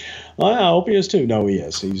like, oh, yeah, I hope he is too. No, he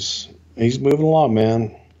is. He's moving along,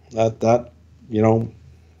 man. That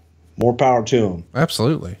more power to him.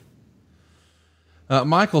 Absolutely.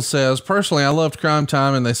 Michael says, personally, I loved Crime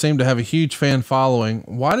Time and they seem to have a huge fan following.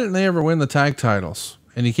 Why didn't they ever win the tag titles?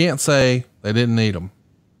 And you can't say they didn't need them.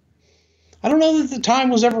 I don't know that the time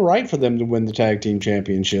was ever right for them to win the tag team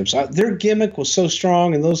championships. Their gimmick was so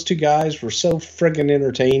strong and those two guys were so friggin'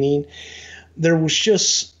 entertaining. There was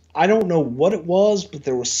just, I don't know what it was, but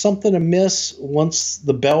there was something amiss once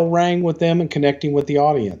the bell rang with them and connecting with the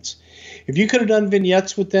audience. If you could have done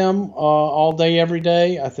vignettes with them all day, every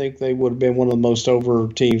day, I think they would have been one of the most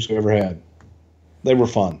over teams we ever had. They were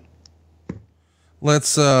fun.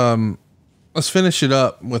 Let's finish it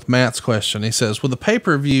up with Matt's question. He says, with a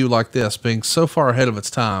pay-per-view like this being so far ahead of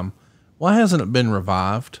its time, why hasn't it been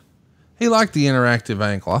revived? He liked the interactive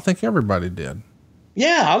angle. I think everybody did.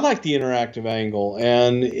 Yeah, I like the interactive angle,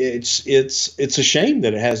 and it's a shame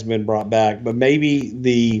that it hasn't been brought back, but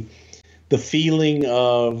maybe the feeling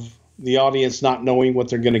of the audience not knowing what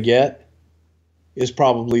they're going to get is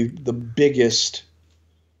probably the biggest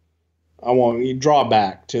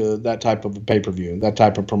drawback to that type of a pay-per-view, that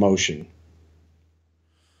type of promotion.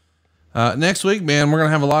 Next week, man, we're going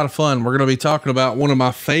to have a lot of fun. We're going to be talking about one of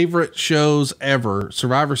my favorite shows ever,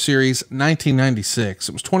 Survivor Series 1996.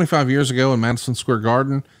 It was 25 years ago in Madison Square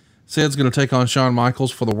Garden. Sid's going to take on Shawn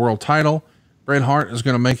Michaels for the world title. Bret Hart is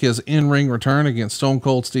going to make his in-ring return against Stone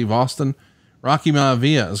Cold Steve Austin. Rocky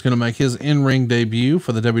Maivia is going to make his in-ring debut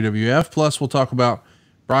for the WWF. Plus, we'll talk about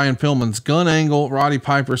Brian Pillman's gun angle, Roddy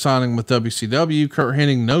Piper signing with WCW, Kurt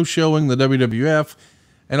Hennig no-showing the WWF,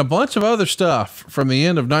 and a bunch of other stuff from the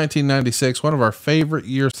end of 1996, one of our favorite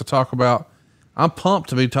years to talk about. I'm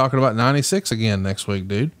pumped to be talking about 96 again next week,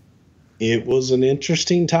 dude. It was an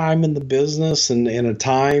interesting time in the business and a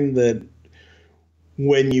time that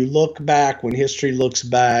when you look back, when history looks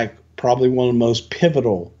back, probably one of the most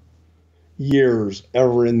pivotal years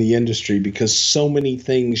ever in the industry because so many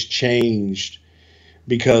things changed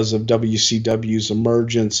because of WCW's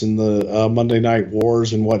emergence and the Monday Night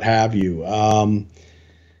Wars and what have you.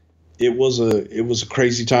 It was a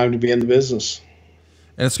crazy time to be in the business.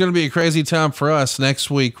 And it's going to be a crazy time for us next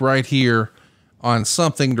week right here on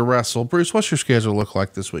Something to Wrestle. Bruce, what's your schedule look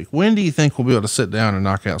like this week? When do you think we'll be able to sit down and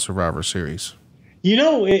knock out Survivor Series?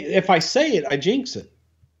 If I say it, I jinx it.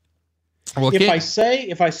 Well,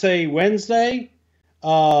 if I say Wednesday,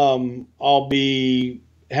 I'll be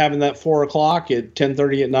having that 4:00 at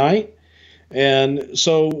 10:30 at night. And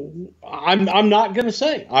so I'm not going to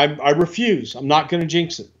say, I refuse. I'm not going to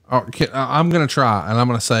jinx it. I'm going to try, and I'm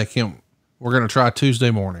going to say, Kim, we're going to try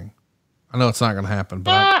Tuesday morning. I know it's not going to happen,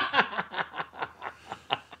 but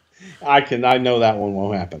I know that one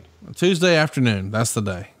won't happen. Tuesday afternoon. That's the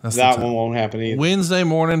day. That one won't happen either. Wednesday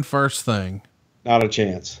morning, first thing. Not a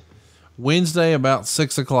chance. Wednesday about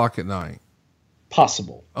 6:00 at night.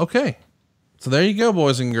 Possible. Okay. So there you go,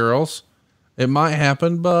 boys and girls. It might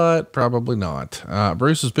happen, but probably not.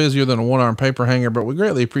 Bruce is busier than a one-arm paper hanger, but we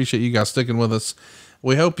greatly appreciate you guys sticking with us.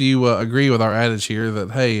 We hope you agree with our adage here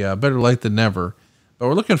that, hey, better late than never. But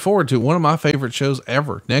we're looking forward to one of my favorite shows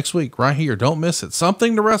ever next week, right here. Don't miss it.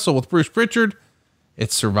 Something to Wrestle with Bruce Prichard.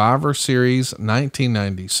 It's Survivor Series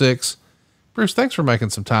 1996. Bruce, thanks for making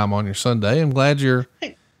some time on your Sunday. I'm glad you're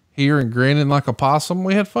here and grinning like a possum.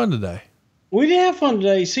 We had fun today. We did have fun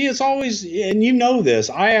today. See, it's always, and you know this,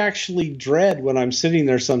 I actually dread when I'm sitting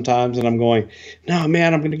there sometimes and I'm going, no,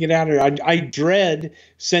 man, I'm going to get out of here. I dread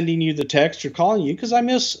sending you the text or calling you because I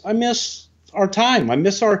miss our time. I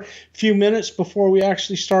miss our few minutes before we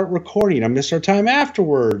actually start recording. I miss our time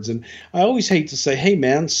afterwards. And I always hate to say, hey,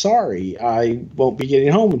 man, sorry, I won't be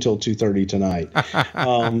getting home until 2:30 tonight.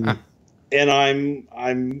 And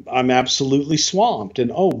I'm absolutely swamped.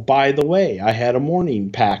 And oh, by the way, I had a morning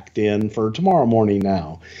packed in for tomorrow morning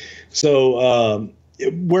now. So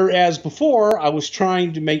whereas before I was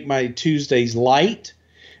trying to make my Tuesdays light,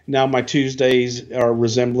 now my Tuesdays are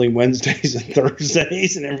resembling Wednesdays and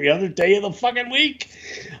Thursdays and every other day of the fucking week.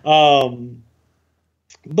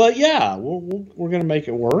 But yeah, we're gonna make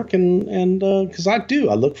it work, and because I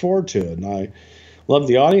look forward to it, and I love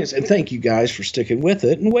the audience, and thank you guys for sticking with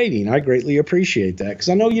it and waiting. I greatly appreciate that because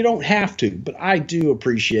I know you don't have to, but I do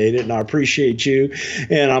appreciate it, and I appreciate you.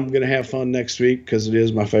 And I'm going to have fun next week because it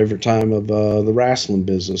is my favorite time of the wrestling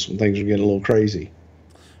business when things are getting a little crazy.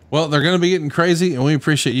 Well, they're going to be getting crazy, and we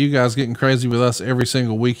appreciate you guys getting crazy with us every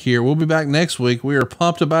single week here. We'll be back next week. We are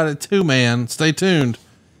pumped about it too, man. Stay tuned.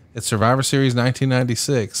 It's Survivor Series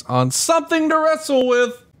 1996 on Something to Wrestle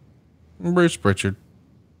with Bruce Prichard.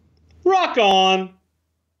 Rock on!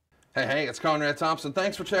 Hey, it's Conrad Thompson.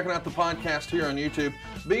 Thanks for checking out the podcast here on YouTube.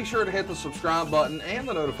 Be sure to hit the subscribe button and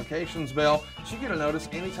the notifications bell so you get a notice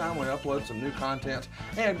anytime we upload some new content.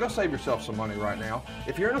 And go save yourself some money right now.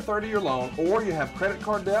 If you're in a 30-year loan or you have credit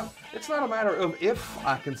card debt, it's not a matter of if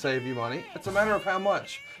I can save you money. It's a matter of how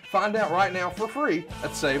much. Find out right now for free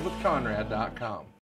at SaveWithConrad.com.